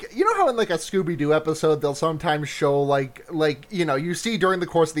in like a Scooby-Doo episode they'll sometimes show like you know, you see during the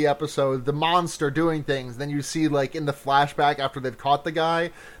course of the episode the monster doing things, then you see like in the flashback after they've caught the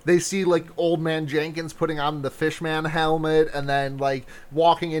guy, they see like Old Man Jenkins putting on the Fishman helmet and then like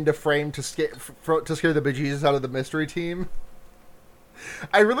walking into frame to scare the bejesus out of the mystery team.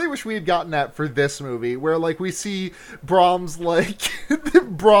 I really wish we had gotten that for this movie, where like we see Brahms like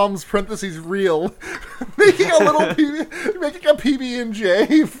Brahms parentheses real making a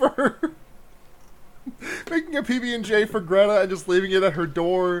PB&J for Greta and just leaving it at her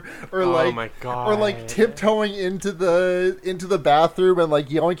door, or oh my God, or like tiptoeing into the bathroom and like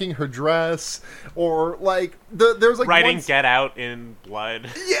yoinking her dress, or like there's like writing "Get Out" in blood.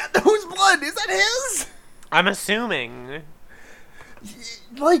 Yeah, whose blood is that? His? I'm assuming.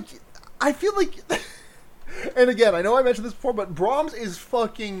 Like, I feel like, and again, I know I mentioned this before, but Brahms is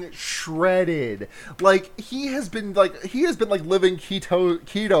fucking shredded. Like, he has been living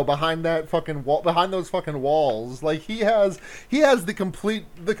keto behind that fucking wall, behind those fucking walls. Like, he has the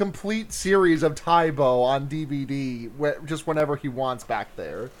complete series of Tybo on DVD, just whenever he wants back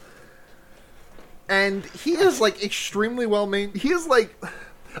there. And he is like extremely well made. He is like.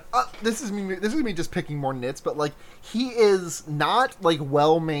 This is me just picking more nits, but like he is not like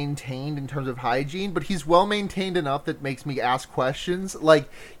well maintained in terms of hygiene, but he's well maintained enough that makes me ask questions. Like,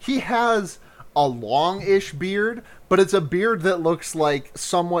 he has a long-ish beard, but it's a beard that looks like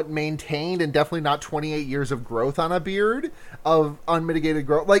somewhat maintained and definitely not 28 years of growth on a beard of unmitigated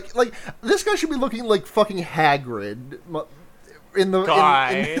growth. Like this guy should be looking like fucking Hagrid.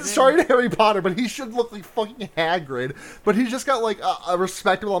 Sorry to Harry Potter, but he should look like fucking Hagrid. But he's just got like a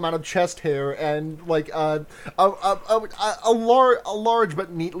respectable amount of chest hair and like a large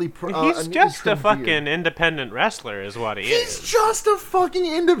but neatly. He's just a fucking independent wrestler, is what he is. He's just a fucking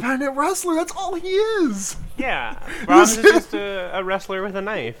independent wrestler. That's all he is. Yeah, Brahms is just a wrestler with a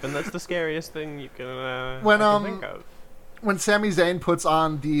knife, and that's the scariest thing you can think of. When Sami Zayn puts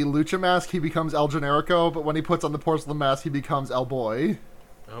on the Lucha mask, he becomes El Generico, but when he puts on the porcelain mask, he becomes El Boy.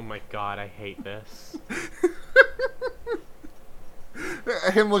 Oh my God, I hate this.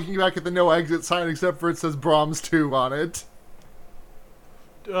 Him looking back at the no exit sign, except for it says Brahms 2 on it.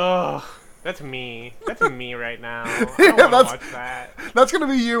 Ugh, that's me. That's me right now. I don't want to watch that. That's gonna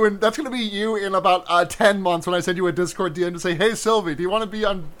be you, and that's gonna be you in about 10 months when I send you a Discord DM to say, "Hey Sylvie, do you want to be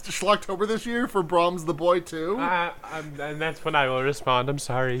on Schlocktober this year for Brahms the Boy 2?" And that's when I will respond. I'm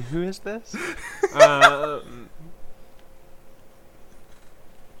sorry. Who is this? Oh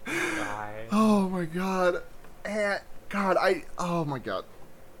my God. Oh my God.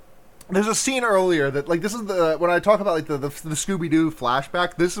 There's a scene earlier that, like, this is when I talk about, like, the Scooby-Doo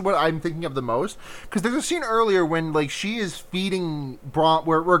flashback, this is what I'm thinking of the most. Because there's a scene earlier when, like, she is feeding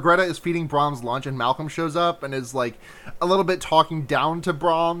where Greta is feeding Brahms lunch and Malcolm shows up and is, like, a little bit talking down to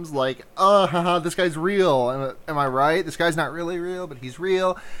Brahms, like, haha, this guy's real. Am I right? This guy's not really real, but he's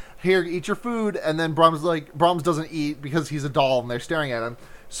real. Here, eat your food. And then Brahms doesn't eat because he's a doll and they're staring at him.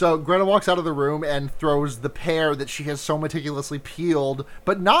 So Greta walks out of the room and throws the pear that she has so meticulously peeled,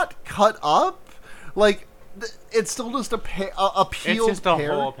 but not cut up. Like, it's still just a peeled pear. It's just a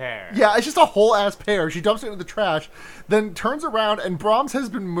whole pear. Yeah, it's just a whole ass pear. She dumps it into the trash, then turns around, and Brahms has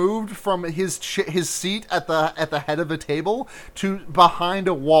been moved from his seat at the head of the table to behind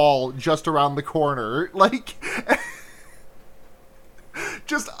a wall just around the corner. Like.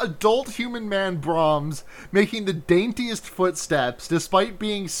 Just adult human man Brahms making the daintiest footsteps despite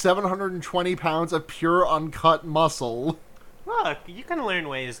being 720 pounds of pure uncut muscle. Look, you can learn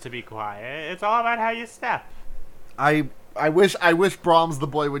ways to be quiet. It's all about how you step. I wish Brahms the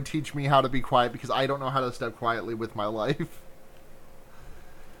boy would teach me how to be quiet because I don't know how to step quietly with my life.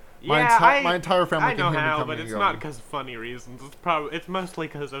 My entire family I know can hear me how, coming but and it's going. not because of funny reasons. It's mostly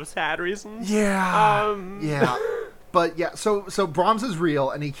because of sad reasons. Yeah. Yeah. But yeah, so Brahms is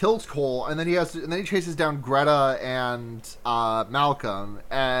real, and he kills Cole, and then he chases down Greta and Malcolm,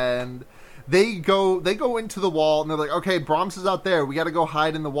 and they go into the wall, and they're like, okay, Brahms is out there, we got to go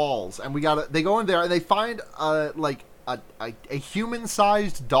hide in the walls, and they go in there, and they find a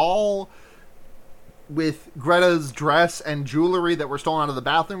human-sized doll with Greta's dress and jewelry that were stolen out of the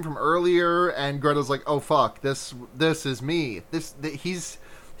bathroom from earlier, and Greta's like, oh fuck, this is me.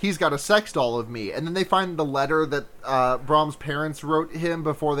 He's got a sex doll of me. And then they find the letter that Brahms' parents wrote him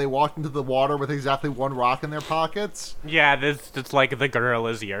before they walked into the water with exactly one rock in their pockets. Yeah, it's like the girl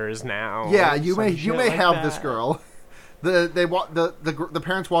is yours now. Yeah, you may like have that. this girl. The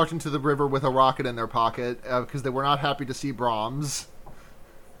parents walked into the river with a rocket in their pocket because they were not happy to see Brahms.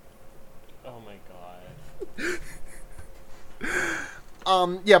 Oh my god.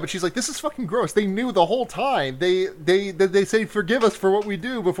 Yeah, but she's like, this is fucking gross. They knew the whole time. They say forgive us for what we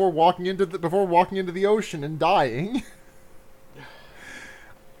do before walking into the ocean and dying.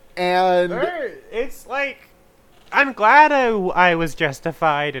 And It's like, I'm glad I was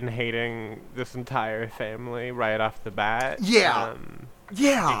justified in hating this entire family right off the bat. Yeah.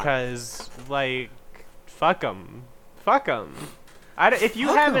 Yeah. Because, like, fuck them. Fuck them. If you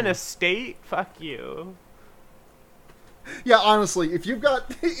Fuck have 'em. an estate, fuck you. Yeah, honestly, if you have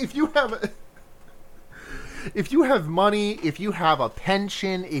money, if you have a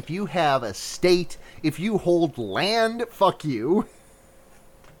pension, if you have a state, if you hold land, fuck you.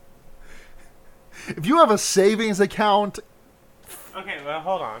 If you have a savings account, Okay, well,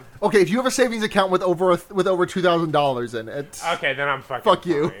 hold on. okay, if you have a savings account with over $2,000 in it, Okay, then I'm fucking Fuck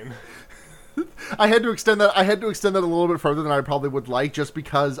you. fine. I had to extend that a little bit further than I probably would like, just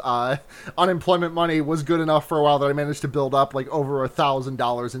because unemployment money was good enough for a while that I managed to build up like over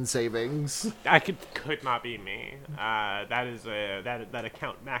 $1,000 in savings. Could not be me. That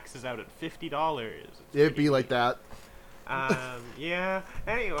account maxes out at $50. It'd be like that. Yeah.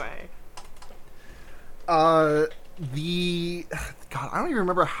 Anyway. God, I don't even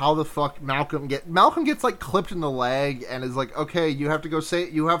remember how the fuck Malcolm gets like clipped in the leg and is like, okay, you have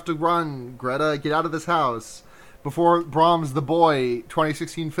to run, Greta, get out of this house before Brahms the boy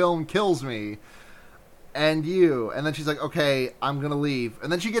 2016 film kills me and you. And then she's like, okay, I'm gonna leave.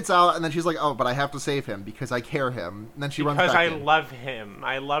 And then she gets out, and then she's like, oh, but I have to save him because I care him. And then she runs back Because I in. love him.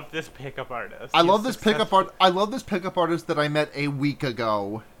 I love this pickup artist. I love this pickup artist that I met a week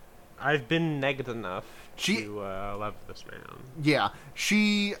ago. I've been negged enough She- to love this man. Yeah,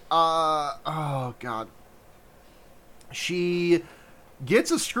 she, oh god. She gets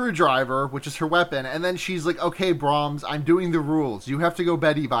a screwdriver, which is her weapon, and then she's like, okay, Brahms, I'm doing the rules. You have to go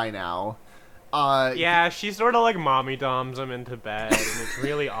Betty by now. Yeah, she sort of like mommy doms him into bed, and it's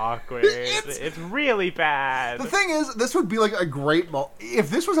really awkward. It's really bad. The thing is, this would be like a great if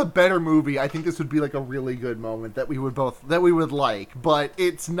this was a better movie, I think this would be like a really good moment that we would like. But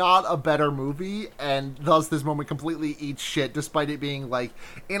it's not a better movie, and thus this moment completely eats shit, despite it being like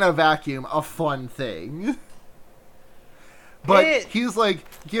in a vacuum a fun thing. But he's like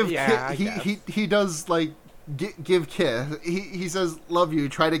he does like give kiss. He says love you,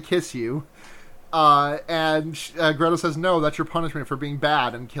 try to kiss you. And Greta says, no, that's your punishment for being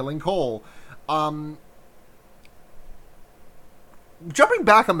bad and killing Cole. Jumping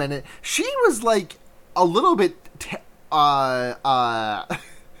back a minute, she was like a little bit,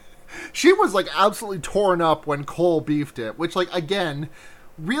 she was like absolutely torn up when Cole beefed it, which like, again,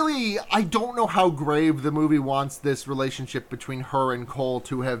 really, I don't know how grave the movie wants this relationship between her and Cole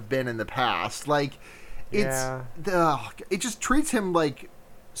to have been in the past. Like, it just treats him like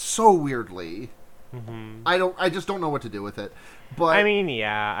so weirdly. Mm-hmm. I just don't know what to do with it. But I mean,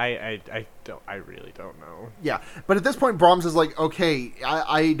 yeah, I really don't know. Yeah, but at this point, Brahms is like, okay,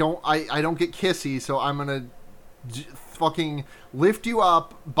 I don't get kissy, so I'm gonna fucking lift you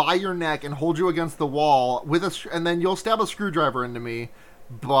up by your neck and hold you against the wall and then you'll stab a screwdriver into me,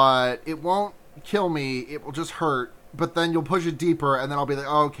 but it won't kill me. It will just hurt. But then you'll push it deeper, and then I'll be like,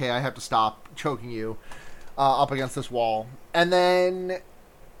 oh, okay, I have to stop choking you up against this wall, and then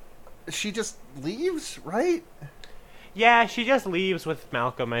she just leaves, right? Yeah, she just leaves with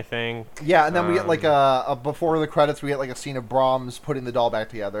Malcolm, I think. Yeah, and then we get like a before the credits, we get like a scene of Brahms putting the doll back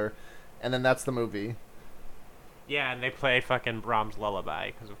together, and then that's the movie. Yeah, and they play fucking Brahms'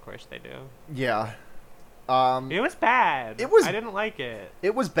 Lullaby, because of course they do. Yeah. It was bad. I didn't like it.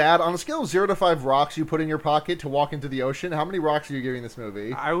 It was bad. On a scale of 0 to 5 rocks you put in your pocket to walk into the ocean, how many rocks are you giving this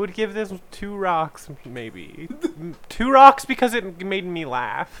movie? I would give this 2 rocks, maybe. 2 rocks because it made me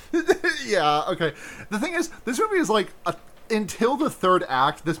laugh. Yeah, okay. The thing is, this movie is like, until the third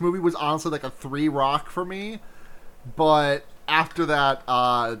act, this movie was honestly like a 3 rock for me. But after that,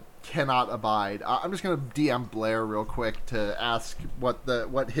 cannot abide. I'm just gonna DM Blair real quick to ask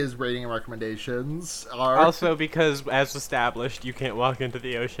what his rating and recommendations are. Also, because as established, you can't walk into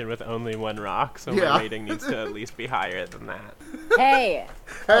the ocean with only 1 rock, so my rating needs to at least be higher than that. Hey.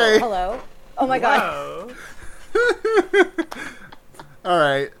 Hey. Oh, hello. Oh my god. All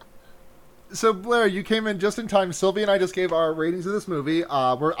right. So Blair, you came in just in time. Sylvie and I just gave our ratings of this movie.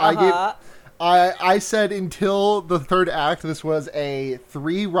 I said until the third act, this was a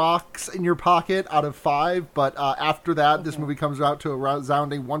 3 rocks in your pocket out of 5. But after that, this movie comes out to a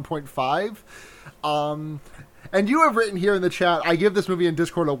resounding 1.5. And you have written here in the chat, I give this movie in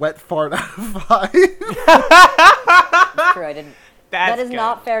Discord a wet fart out of 5. That's true, I didn't. That is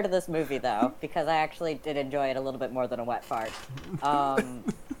not fair to this movie, though, because I actually did enjoy it a little bit more than a wet fart. A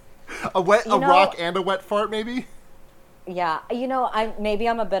rock and a wet fart, maybe? Yeah, maybe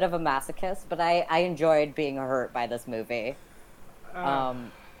I'm a bit of a masochist, but I enjoyed being hurt by this movie.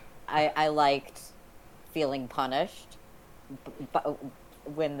 I liked feeling punished, but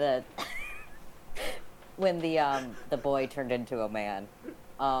when the boy turned into a man,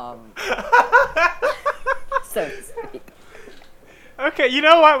 so to speak. Okay, you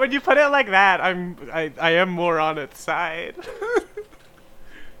know what? When you put it like that, I am more on its side.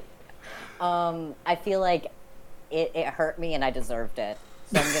 I feel like it hurt me and I deserved it.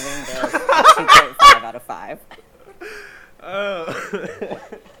 So I'm giving this a 2.5 out of 5. Oh.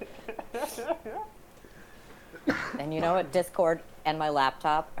 And you know what? Discord and my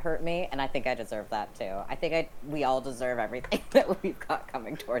laptop hurt me, and I think I deserve that too. I think we all deserve everything that we've got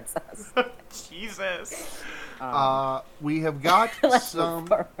coming towards us. Jesus. We have got some.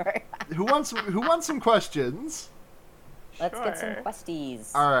 Who wants some questions? Let's get some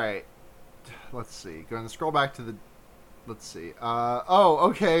questies. All right. Let's see. Going to scroll back to the. Let's see.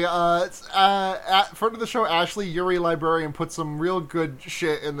 Okay. Friend of the show, Ashley Yuri Librarian, put some real good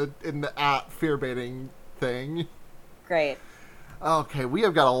shit in the fear baiting thing. Great. Okay, we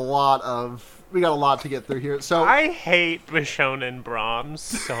got a lot to get through here. So I hate Bishonen Brahms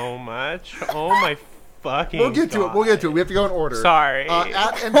so much. Oh my fucking We'll get to it. We have to go in order. Sorry.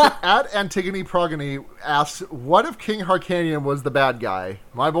 At Antigone Progony asks, what if King Harkanian was the bad guy?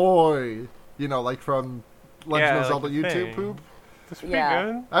 My boy. Like from Legend of Zelda YouTube poop? That's pretty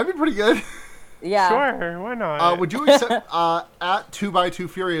good. That'd be pretty good. Yeah. Sure, why not? Would you accept, at 2x2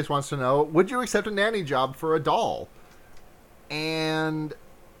 Furious wants to know, would you accept a nanny job for a doll? And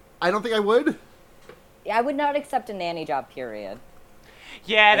I don't think I would. Yeah, I would not accept a nanny job, period.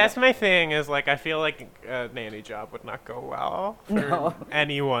 Yeah, that's my thing, is I feel like a nanny job would not go well for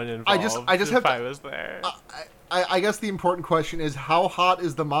anyone involved if I was there. I guess the important question is, how hot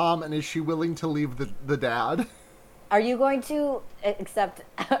is the mom, and is she willing to leave the dad? Are you going to accept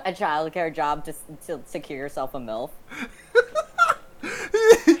a childcare job to secure yourself a MILF?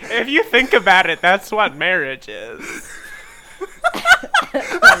 If you think about it, that's what marriage is.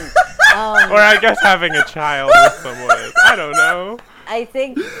 Or I guess having a child with someone. I don't know. I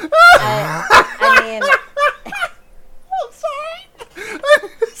think. I mean. I'm sorry.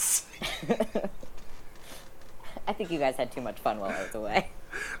 I think you guys had too much fun while I was away.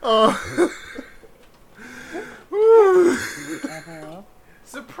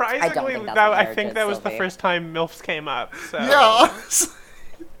 Surprisingly, I think that was the first time MILFs came up. So. Yeah.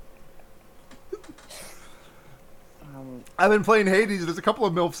 I've been playing Hades. There's a couple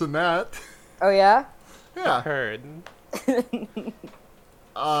of MILFs in that. Oh, yeah? Yeah. I've heard.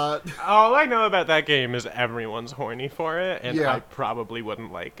 All I know about that game is everyone's horny for it, and I probably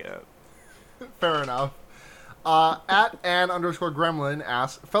wouldn't like it. Fair enough. At Ann_Gremlin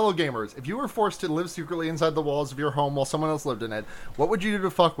asks, fellow gamers, if you were forced to live secretly inside the walls of your home while someone else lived in it, what would you do to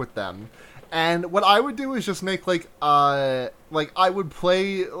fuck with them? And what I would do is just make I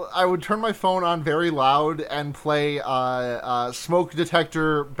would turn my phone on very loud and play smoke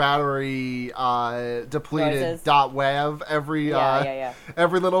detector battery depleted .wav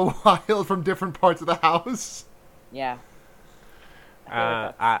every little while from different parts of the house. Yeah.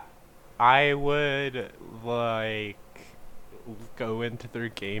 I would go into their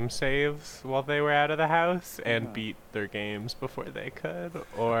game saves while they were out of the house and beat their games before they could,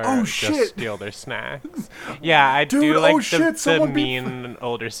 or just steal their snacks. Yeah, I'd do the mean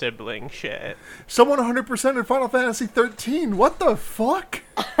older sibling shit. Someone 100% in Final Fantasy 13. What the fuck?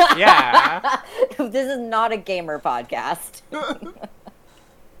 Yeah. This is not a gamer podcast.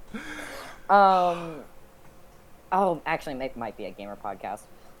 Actually, it might be a gamer podcast.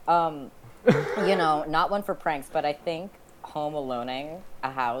 Not one for pranks, but I think home aloneing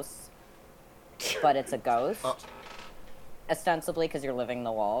a house, but it's a ghost. Ostensibly because you're living in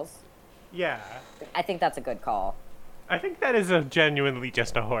the walls. Yeah. I think that's a good call. I think that is genuinely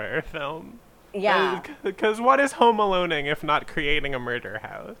just a horror film. Yeah. Because what is home aloneing if not creating a murder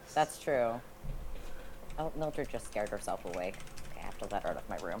house? That's true. Oh, Mildred just scared herself awake. Okay, I have to let her out of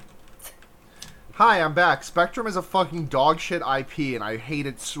my room. Hi, I'm back. Spectrum is a fucking dog shit IP, and I hate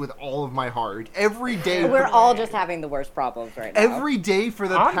it with all of my heart. Every day... We're all just having the worst problems right now. Every day for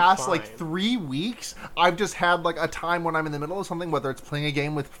the I'm past, fine. 3 weeks, I've just had, a time when I'm in the middle of something, whether it's playing a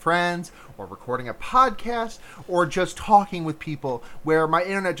game with friends, or recording a podcast, or just talking with people, where my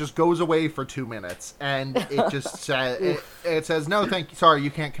internet just goes away for 2 minutes, and it just says, it says, no, thank you, sorry, you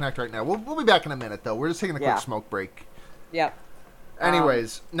can't connect right now. We'll be back in a minute, though. We're just taking a quick smoke break. Yep.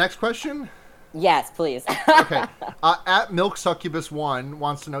 Anyways, next question? Yes, please. Okay. At Milk Succubus 1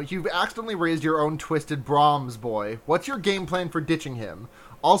 wants to know, you've accidentally raised your own twisted Brahms boy. What's your game plan for ditching him?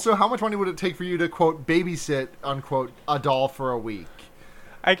 Also, how much money would it take for you to, quote, babysit, unquote, a doll for a week?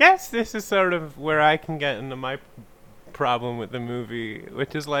 I guess this is sort of where I can get into my problem with the movie,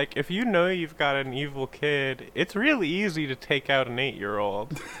 which is if you know you've got an evil kid, it's really easy to take out an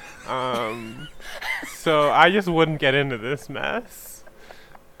 8-year-old. So I just wouldn't get into this mess.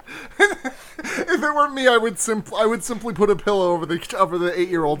 If it were me, I would simply put a pillow over the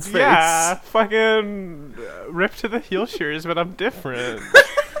 8-year-old's face. Yeah, fucking rip to the heel shears, but I'm different.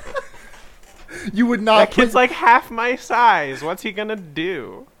 You would not. That kid's half my size. What's he gonna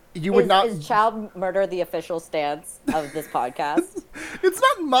do? You would not. Is child murder the official stance of this podcast? It's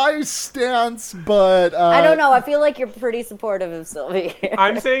not my stance, but I don't know. I feel like you're pretty supportive of Sylvie.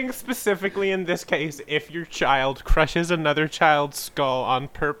 I'm saying specifically in this case, if your child crushes another child's skull on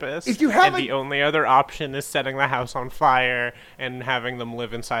purpose, if you have the only other option is setting the house on fire and having them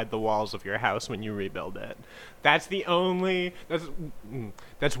live inside the walls of your house when you rebuild it. That's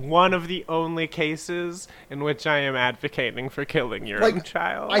one of the only cases in which I am advocating for killing your own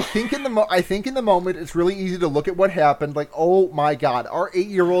child. I think in the moment it's really easy to look at what happened. Oh my god, our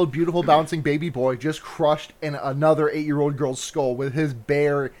 8-year-old beautiful bouncing baby boy just crushed another 8-year-old girl's skull with his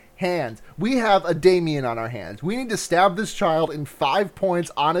bare hands. We have a Damien on our hands. We need to stab this child in 5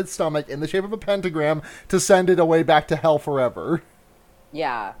 points on its stomach in the shape of a pentagram to send it away back to hell forever.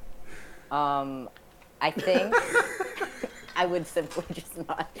 Yeah. I think I would simply just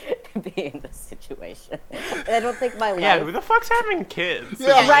not be in this situation. I don't think my life... Yeah, who the fuck's having kids?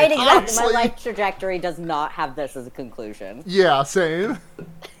 Yeah, right, exactly. honestly. My life trajectory does not have this as a conclusion. Yeah, same.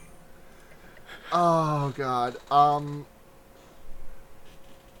 Oh god.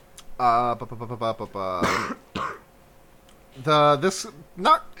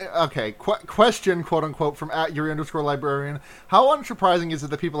 Question, quote unquote, from @Yuri_librarian. How unsurprising is it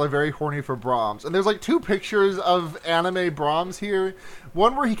that people are very horny for Brahms? And there's 2 pictures of anime Brahms here.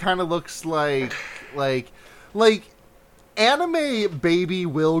 One where he kind of looks like anime baby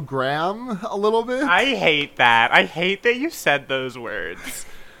Will Graham a little bit. I hate that. I hate that you said those words.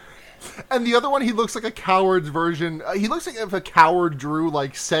 And the other one, he looks like a coward's version. He looks like if a coward drew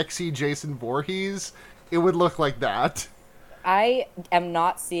sexy Jason Voorhees, it would look like that. I am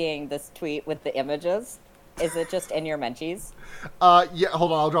not seeing this tweet with the images. Is it just in your mentions? Yeah,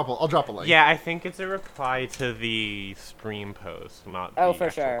 hold on, I'll drop a link. Yeah, I think it's a reply to the stream post, not the for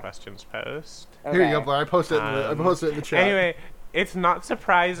actual sure. questions post. Okay. Here you go, Blair. I posted it in the chat. Anyway, it's not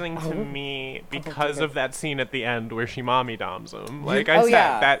surprising to me because of that scene at the end where she mommy doms him. Like I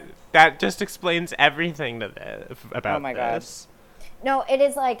said, that just explains everything to about oh my this. God. No, it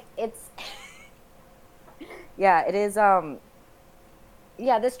is it's... Yeah, it is,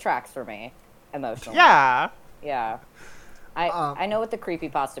 yeah, this tracks for me, emotionally. Yeah. Yeah. I know what the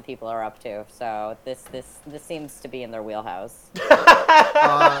creepypasta people are up to, so this seems to be in their wheelhouse.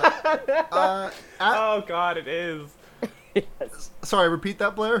 Oh God, it is. Yes. Sorry, repeat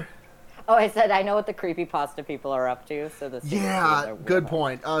that, Blair? Oh, I said I know what the creepypasta people are up to, so this seems to be in their good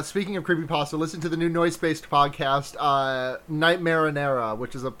wheelhouse. point. Speaking of creepypasta, listen to the new noise-based podcast, Nightmarinera,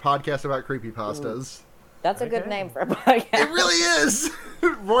 which is a podcast about creepypastas. Ooh. That's a good name for a podcast. It really is!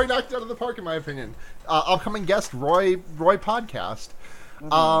 Roy knocked it out of the park, in my opinion. Upcoming guest, Roy Podcast.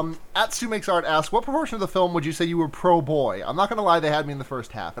 Mm-hmm. @SuMakesArt asks, what proportion of the film would you say you were pro-boy? I'm not going to lie, they had me in the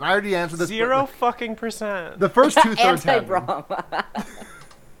first half. And I already answered this. 0% The first 2/3 had me.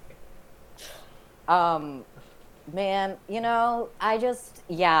 Man,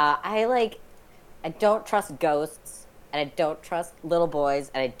 I don't trust ghosts and I don't trust little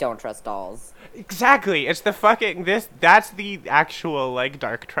boys, and I don't trust dolls. Exactly. It's the fucking that's the actual like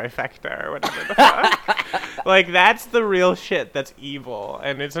dark trifecta or whatever the fuck. Like that's the real shit that's evil,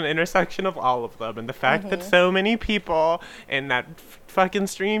 and it's an intersection of all of them. And the fact that so many people in that fucking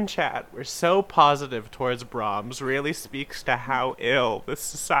stream chat were so positive towards Brahms really speaks to how ill this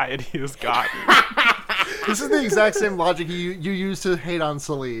society has gotten. This is the exact same logic you use to hate on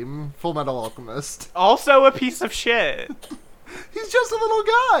Salim, Full Metal Alchemist. Also a piece of shit. He's just a little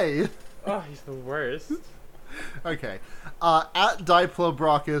guy. Oh, he's the worst. Okay. At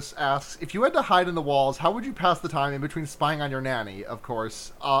Diplobrochus asks, if you had to hide in the walls, how would you pass the time in between spying on your nanny, of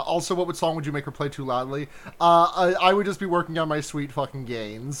course? Also, what song would you make her play too loudly? I would just be working on my sweet fucking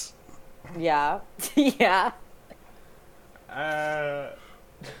gains. Yeah. Yeah.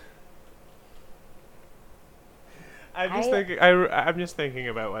 I'm just thinking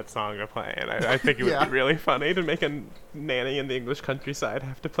about what song to play, and I think it would be really funny to make a nanny in the English countryside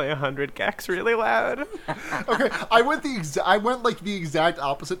have to play 100 gecs really loud. Okay, I went the exact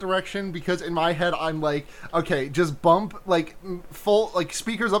opposite direction, because in my head I'm like, okay, just bump like full like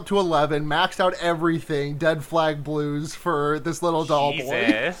speakers up to 11, maxed out everything, Dead Flag Blues for this little doll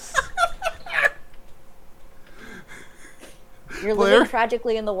boy. You're Blair? living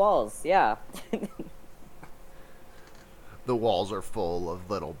tragically in the walls. Yeah. The walls are full of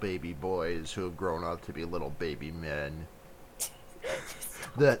little baby boys who have grown up to be little baby men.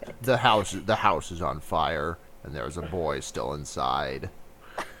 The house is on fire, and there's a boy still inside.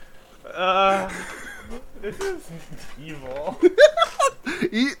 This is evil.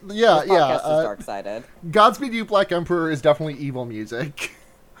 Yeah. Podcast is dark-sided. Godspeed You Black Emperor is definitely evil music.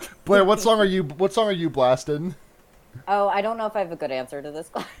 Blair, what song are you blasting? Oh, I don't know if I have a good answer to this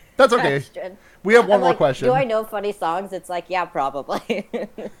question. That's okay. We have one more question. Do I know funny songs? It's like, yeah, probably.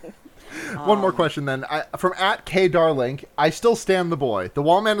 One more question then. From at K Darlink, I still stand the boy. The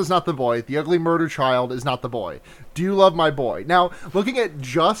wall man is not the boy. The ugly murder child is not the boy. Do you love my boy? Now, looking at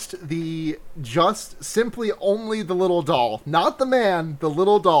just simply only the little doll, not the man, the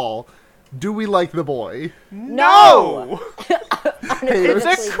little doll, do we like the boy? No! Haters.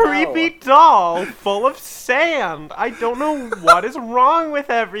 It's a creepy doll full of sand. I don't know what is wrong with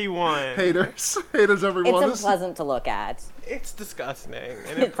everyone. Haters, everyone. It's unpleasant to look at. It's disgusting,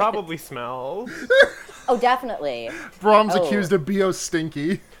 and it probably smells. Oh, definitely. Brahms accused of BO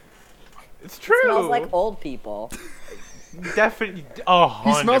stinky. It's true. It smells like old people. Definitely. Oh,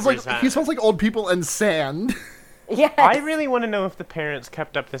 100%. He smells like old people and sand. Yes. I really want to know if the parents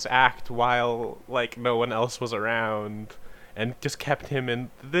kept up this act while like no one else was around, and just kept him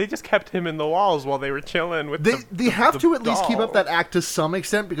in. They just kept him in the walls while they were chilling with. They have to at least keep doll. up that act to some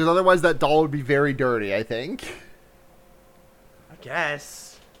extent, because otherwise that doll would be very dirty, I think. I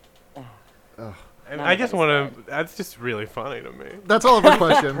guess. Ugh. And I just want to. That's just really funny to me. That's all of our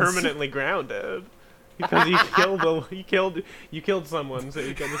questions. Permanently grounded. Because you killed someone, so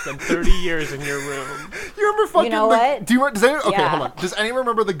you can spend 30 years in your room. You remember fucking? You know what? Does anyone? Okay, Yeah. hold on. Does anyone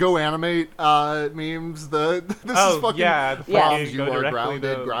remember the Go Animate memes? This is fucking. Yeah, the Yes. fucking You go are directly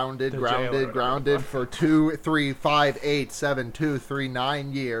to grounded for 2, 3, 5, 8, 7, 2, 3,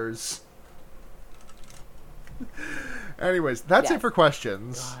 9 years. Anyways, that's it for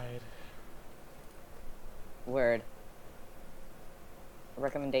questions. God. Word.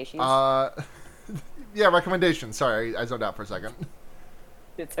 Recommendations? Yeah, recommendations. Sorry, I zoned out for a second.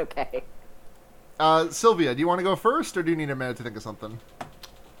 It's okay. Sylvia, do you want to go first, or do you need a minute to think of something?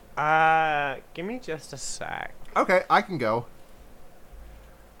 Give me just a sec. Okay, I can go.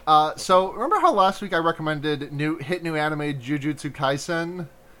 So remember how last week I recommended new anime Jujutsu Kaisen?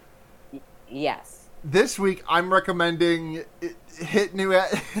 Yes. This week I'm recommending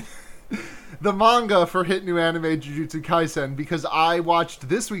the manga for hit new anime Jujutsu Kaisen, because I watched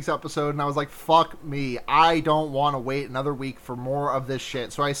this week's episode and I was like, fuck me, I don't want to wait another week for more of this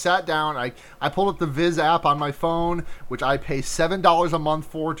shit. So I sat down, I pulled up the Viz app on my phone, which I pay $7 a month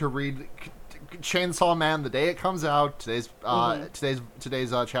for, to read Chainsaw Man the day it comes out. Today's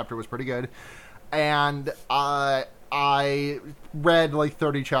chapter was pretty good, and I read like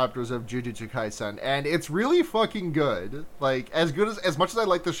 30 chapters of Jujutsu Kaisen, and it's really fucking good. Like, as much as I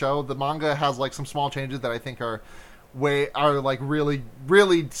like the show, the manga has like some small changes that I think are like really,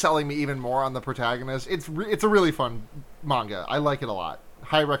 really selling me even more on the protagonist. It's a really fun manga. I like it a lot.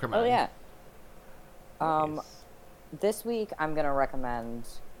 High recommend. Oh, yeah. Nice. This week I'm going to recommend,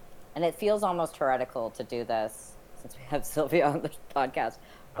 and it feels almost heretical to do this since we have Sylvia on the podcast,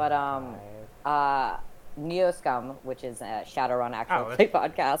 but Neo Scum, which is a Shadowrun actual play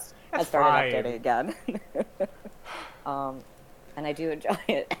podcast, has started updating again. And I do enjoy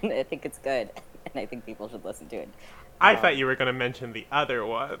it, and I think it's good, and I think people should listen to it. I thought you were going to mention the other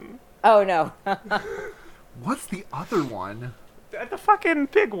one. Oh, no. What's the other one? The fucking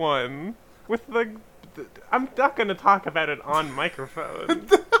pig one. With the I'm not going to talk about it on microphone.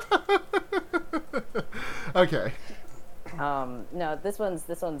 Okay. No, this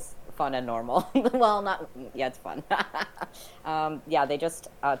one's fun and normal. Well, not yeah, it's fun. Yeah, they just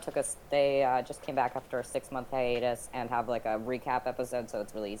just came back after a 6-month hiatus and have like a recap episode, so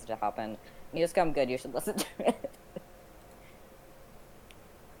it's really easy to hop in. You just come good. You should listen to it.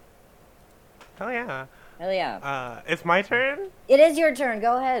 Hell yeah. Hell yeah. It's my turn? It is your turn.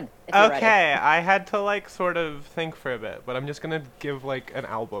 Go ahead. If you're ready. Okay, I had to like sort of think for a bit, but I'm just gonna give like an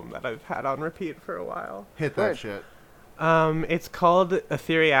album that I've had on repeat for a while. Hit that shit. It's called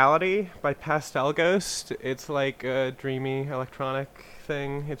Ethereality by Pastel Ghost. It's like a dreamy electronic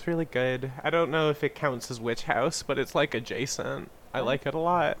thing. It's really good. I don't know if it counts as Witch House, but it's like adjacent. I like it a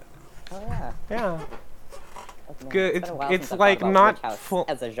lot. Oh yeah. Yeah. It's good. been a while It's since I've like thought about not Witch House full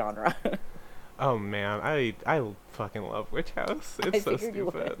as a genre. Oh man, I fucking love Witch House. It's so figured you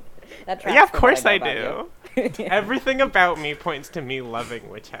would. stupid. That tracks Yeah, of from what course know I about do. you. Everything about me points to me loving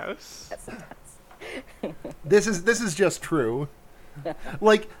Witch House. This is just true.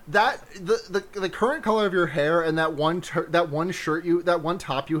 Like that, the current color of your hair and that one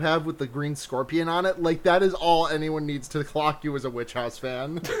top you have with the green scorpion on it, like that is all anyone needs to clock you as a Witch House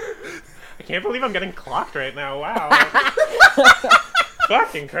fan. I can't believe I'm getting clocked right now. Wow.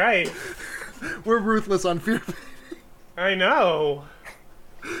 Fucking Christ. We're ruthless on fear. I know.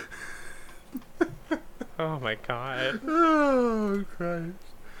 Oh my god. Oh Christ.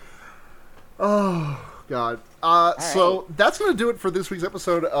 Oh God. So right. that's going to do it for this week's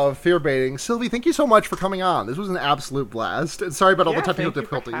episode of Fear Baiting. Sylvie, thank you so much for coming on. This was an absolute blast. And sorry about all the technical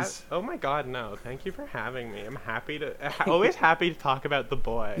difficulties. Oh my god, no. Thank you for having me. I'm happy to... always happy to talk about The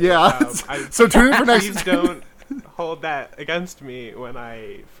Boy. Yeah. So tune in for next... Please don't hold that against me when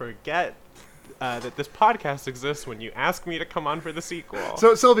I forget that this podcast exists when you ask me to come on for the sequel.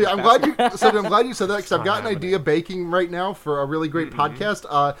 So Sylvia, I'm glad you said that because I've got an idea baking right now for a really great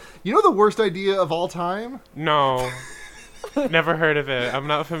podcast. You know the worst idea of all time? No. Never heard of it. I'm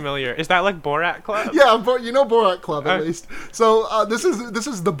not familiar. Is that like Borat Club? Yeah, you know Borat Club at least. So this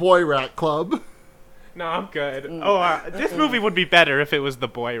is the Boy Rat Club. No, I'm good. This movie would be better if it was the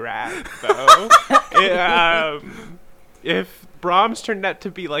Boy Rat, though. If Brahms turned out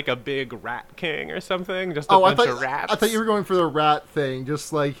to be like a big rat king or something, just a bunch of rats. I thought you were going for the rat thing,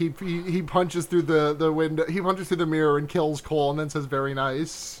 just like he punches through the window, he punches through the mirror and kills Cole and then says very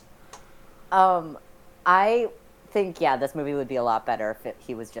nice. I think this movie would be a lot better if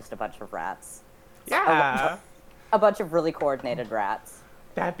he was just a bunch of rats. Yeah. A bunch of really coordinated rats.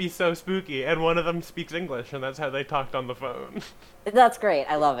 That'd be so spooky, and one of them speaks English, and that's how they talked on the phone. That's great.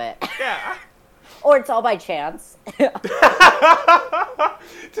 I love it. Yeah. Or it's all by chance.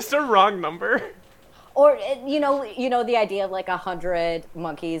 Just a wrong number. Or you know the idea of like 100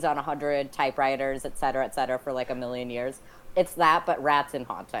 monkeys on 100 typewriters, et cetera, for like 1,000,000 years. It's that, but rats in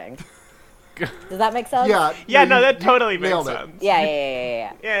haunting. Does that make sense? Yeah. No, that totally makes sense.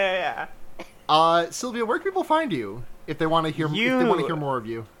 Yeah. Sylvia, where can people find you if they want to hear more of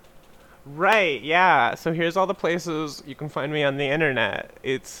you? Right, yeah. So here's all the places you can find me on the internet.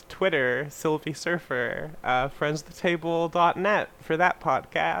 It's Twitter, Sylvie Surfer, friendsathetable.net for that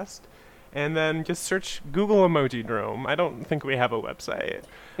podcast. And then just search Google Emoji Drome. I don't think we have a website.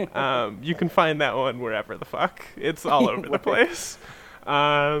 You can find that one wherever the fuck. It's all over the place.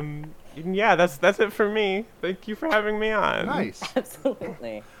 Yeah, that's it for me. Thank you for having me on. Nice.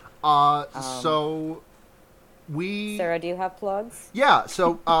 Absolutely. So... Sarah, do you have plugs? Yeah,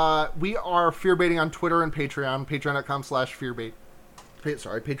 so we are fearbaiting on Twitter and Patreon, patreon.com/fearbait.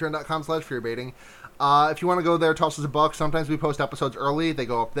 Patreon.com/fearbaiting. If you want to go there, toss us $1. Sometimes we post episodes early. They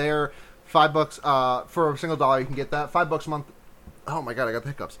go up there. $5 for a single $1, you can get that. $5 a month. Oh my god, I got the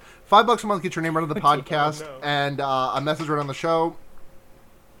hiccups. $5 a month, get your name right on the podcast and a message right on the show.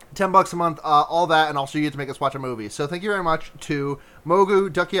 $10 a month, all that, and also you get to make us watch a movie. So thank you very much to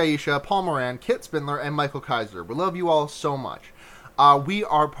Mogu, Ducky Aisha, Paul Moran, Kit Spindler, and Michael Kaiser. We love you all so much. We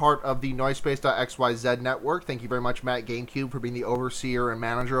are part of the Noisepace.xyz network. Thank you very much, Matt GameCube, for being the overseer and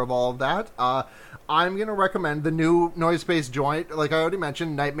manager of all of that. I'm going to recommend the new Noisepace joint, like I already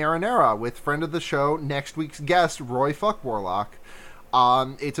mentioned, Night Marinara, with friend of the show, next week's guest, Roy Fuck Warlock.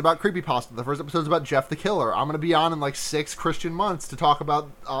 It's about creepypasta. The first episode is about Jeff the Killer. I'm going to be on in like 6 Christian months to talk about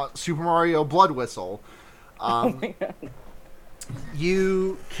Super Mario Blood Whistle. Oh my god.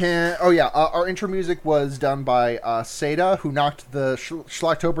 You Our intro music was done by Sara, who knocked the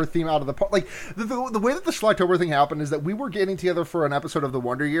Schlocktober theme out of the park. Like, the way that the Schlocktober thing happened is that we were getting together for an episode of the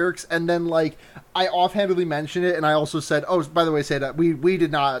Wonder Years, and then, like, I offhandedly mentioned it, and I also said, oh, by the way, Sara, we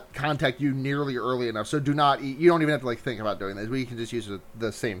did not contact you nearly early enough, so you don't even have to, like, think about doing this. We can just use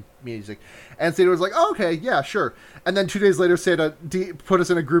the same music. And Sara was like, oh, okay, yeah, sure. And then 2 days later, Sara put us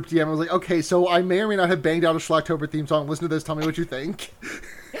in a group DM and was like, okay, so I may or may not have banged out a Schlocktober theme song. Listen to this, tell me what you think.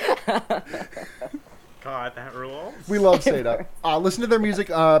 God, that rules. We love Sara. Listen to their music,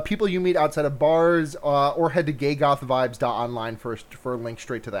 people you meet outside of bars, or head to gaygothvibes.online for a link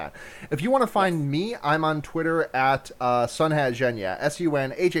straight to that. If you want to find me, I'm on Twitter at Sunhatzhenya,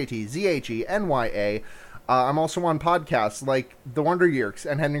 SUNHATZHENYA. I'm also on podcasts like The Wonder Years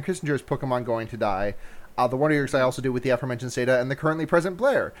and Henry Kissinger's Pokemon Going to Die. The Wonder Years I also do with the aforementioned Sara and the currently present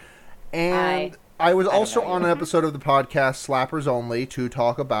Blair. And I was also on an episode of the podcast Slappers Only to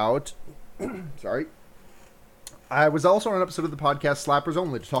talk about... Sorry. I was also on an episode of the podcast Slappers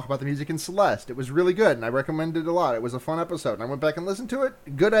Only to talk about the music in Celeste. It was really good, and I recommend it a lot. It was a fun episode, and I went back and listened to it.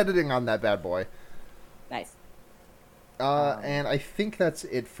 Good editing on that bad boy. Nice. And I think that's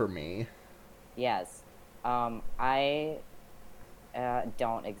it for me. Yes. I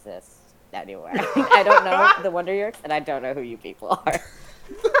don't exist anywhere. I don't know the Wonder Years, and I don't know who you people are.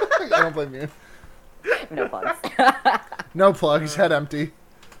 I don't blame you. No plugs. No plugs, head empty.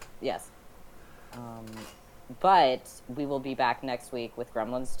 Yes. But we will be back next week with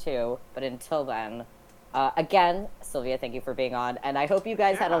Gremlins 2. But until then, again, Sylvia, thank you for being on. And I hope you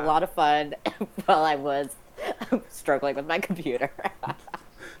guys had a lot of fun while I was struggling with my computer.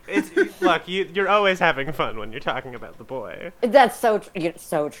 Look, you're always having fun when you're talking about the boy. That's so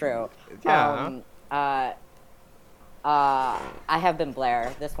true. Yeah. I have been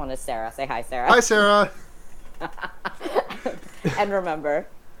Blair. This one is Sara. Say hi, Sara. Hi, Sara. And remember,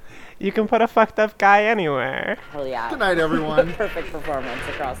 you can put a fucked up guy anywhere. Hell yeah. Good night, everyone. Perfect performance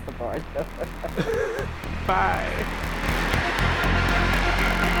across the board. Bye.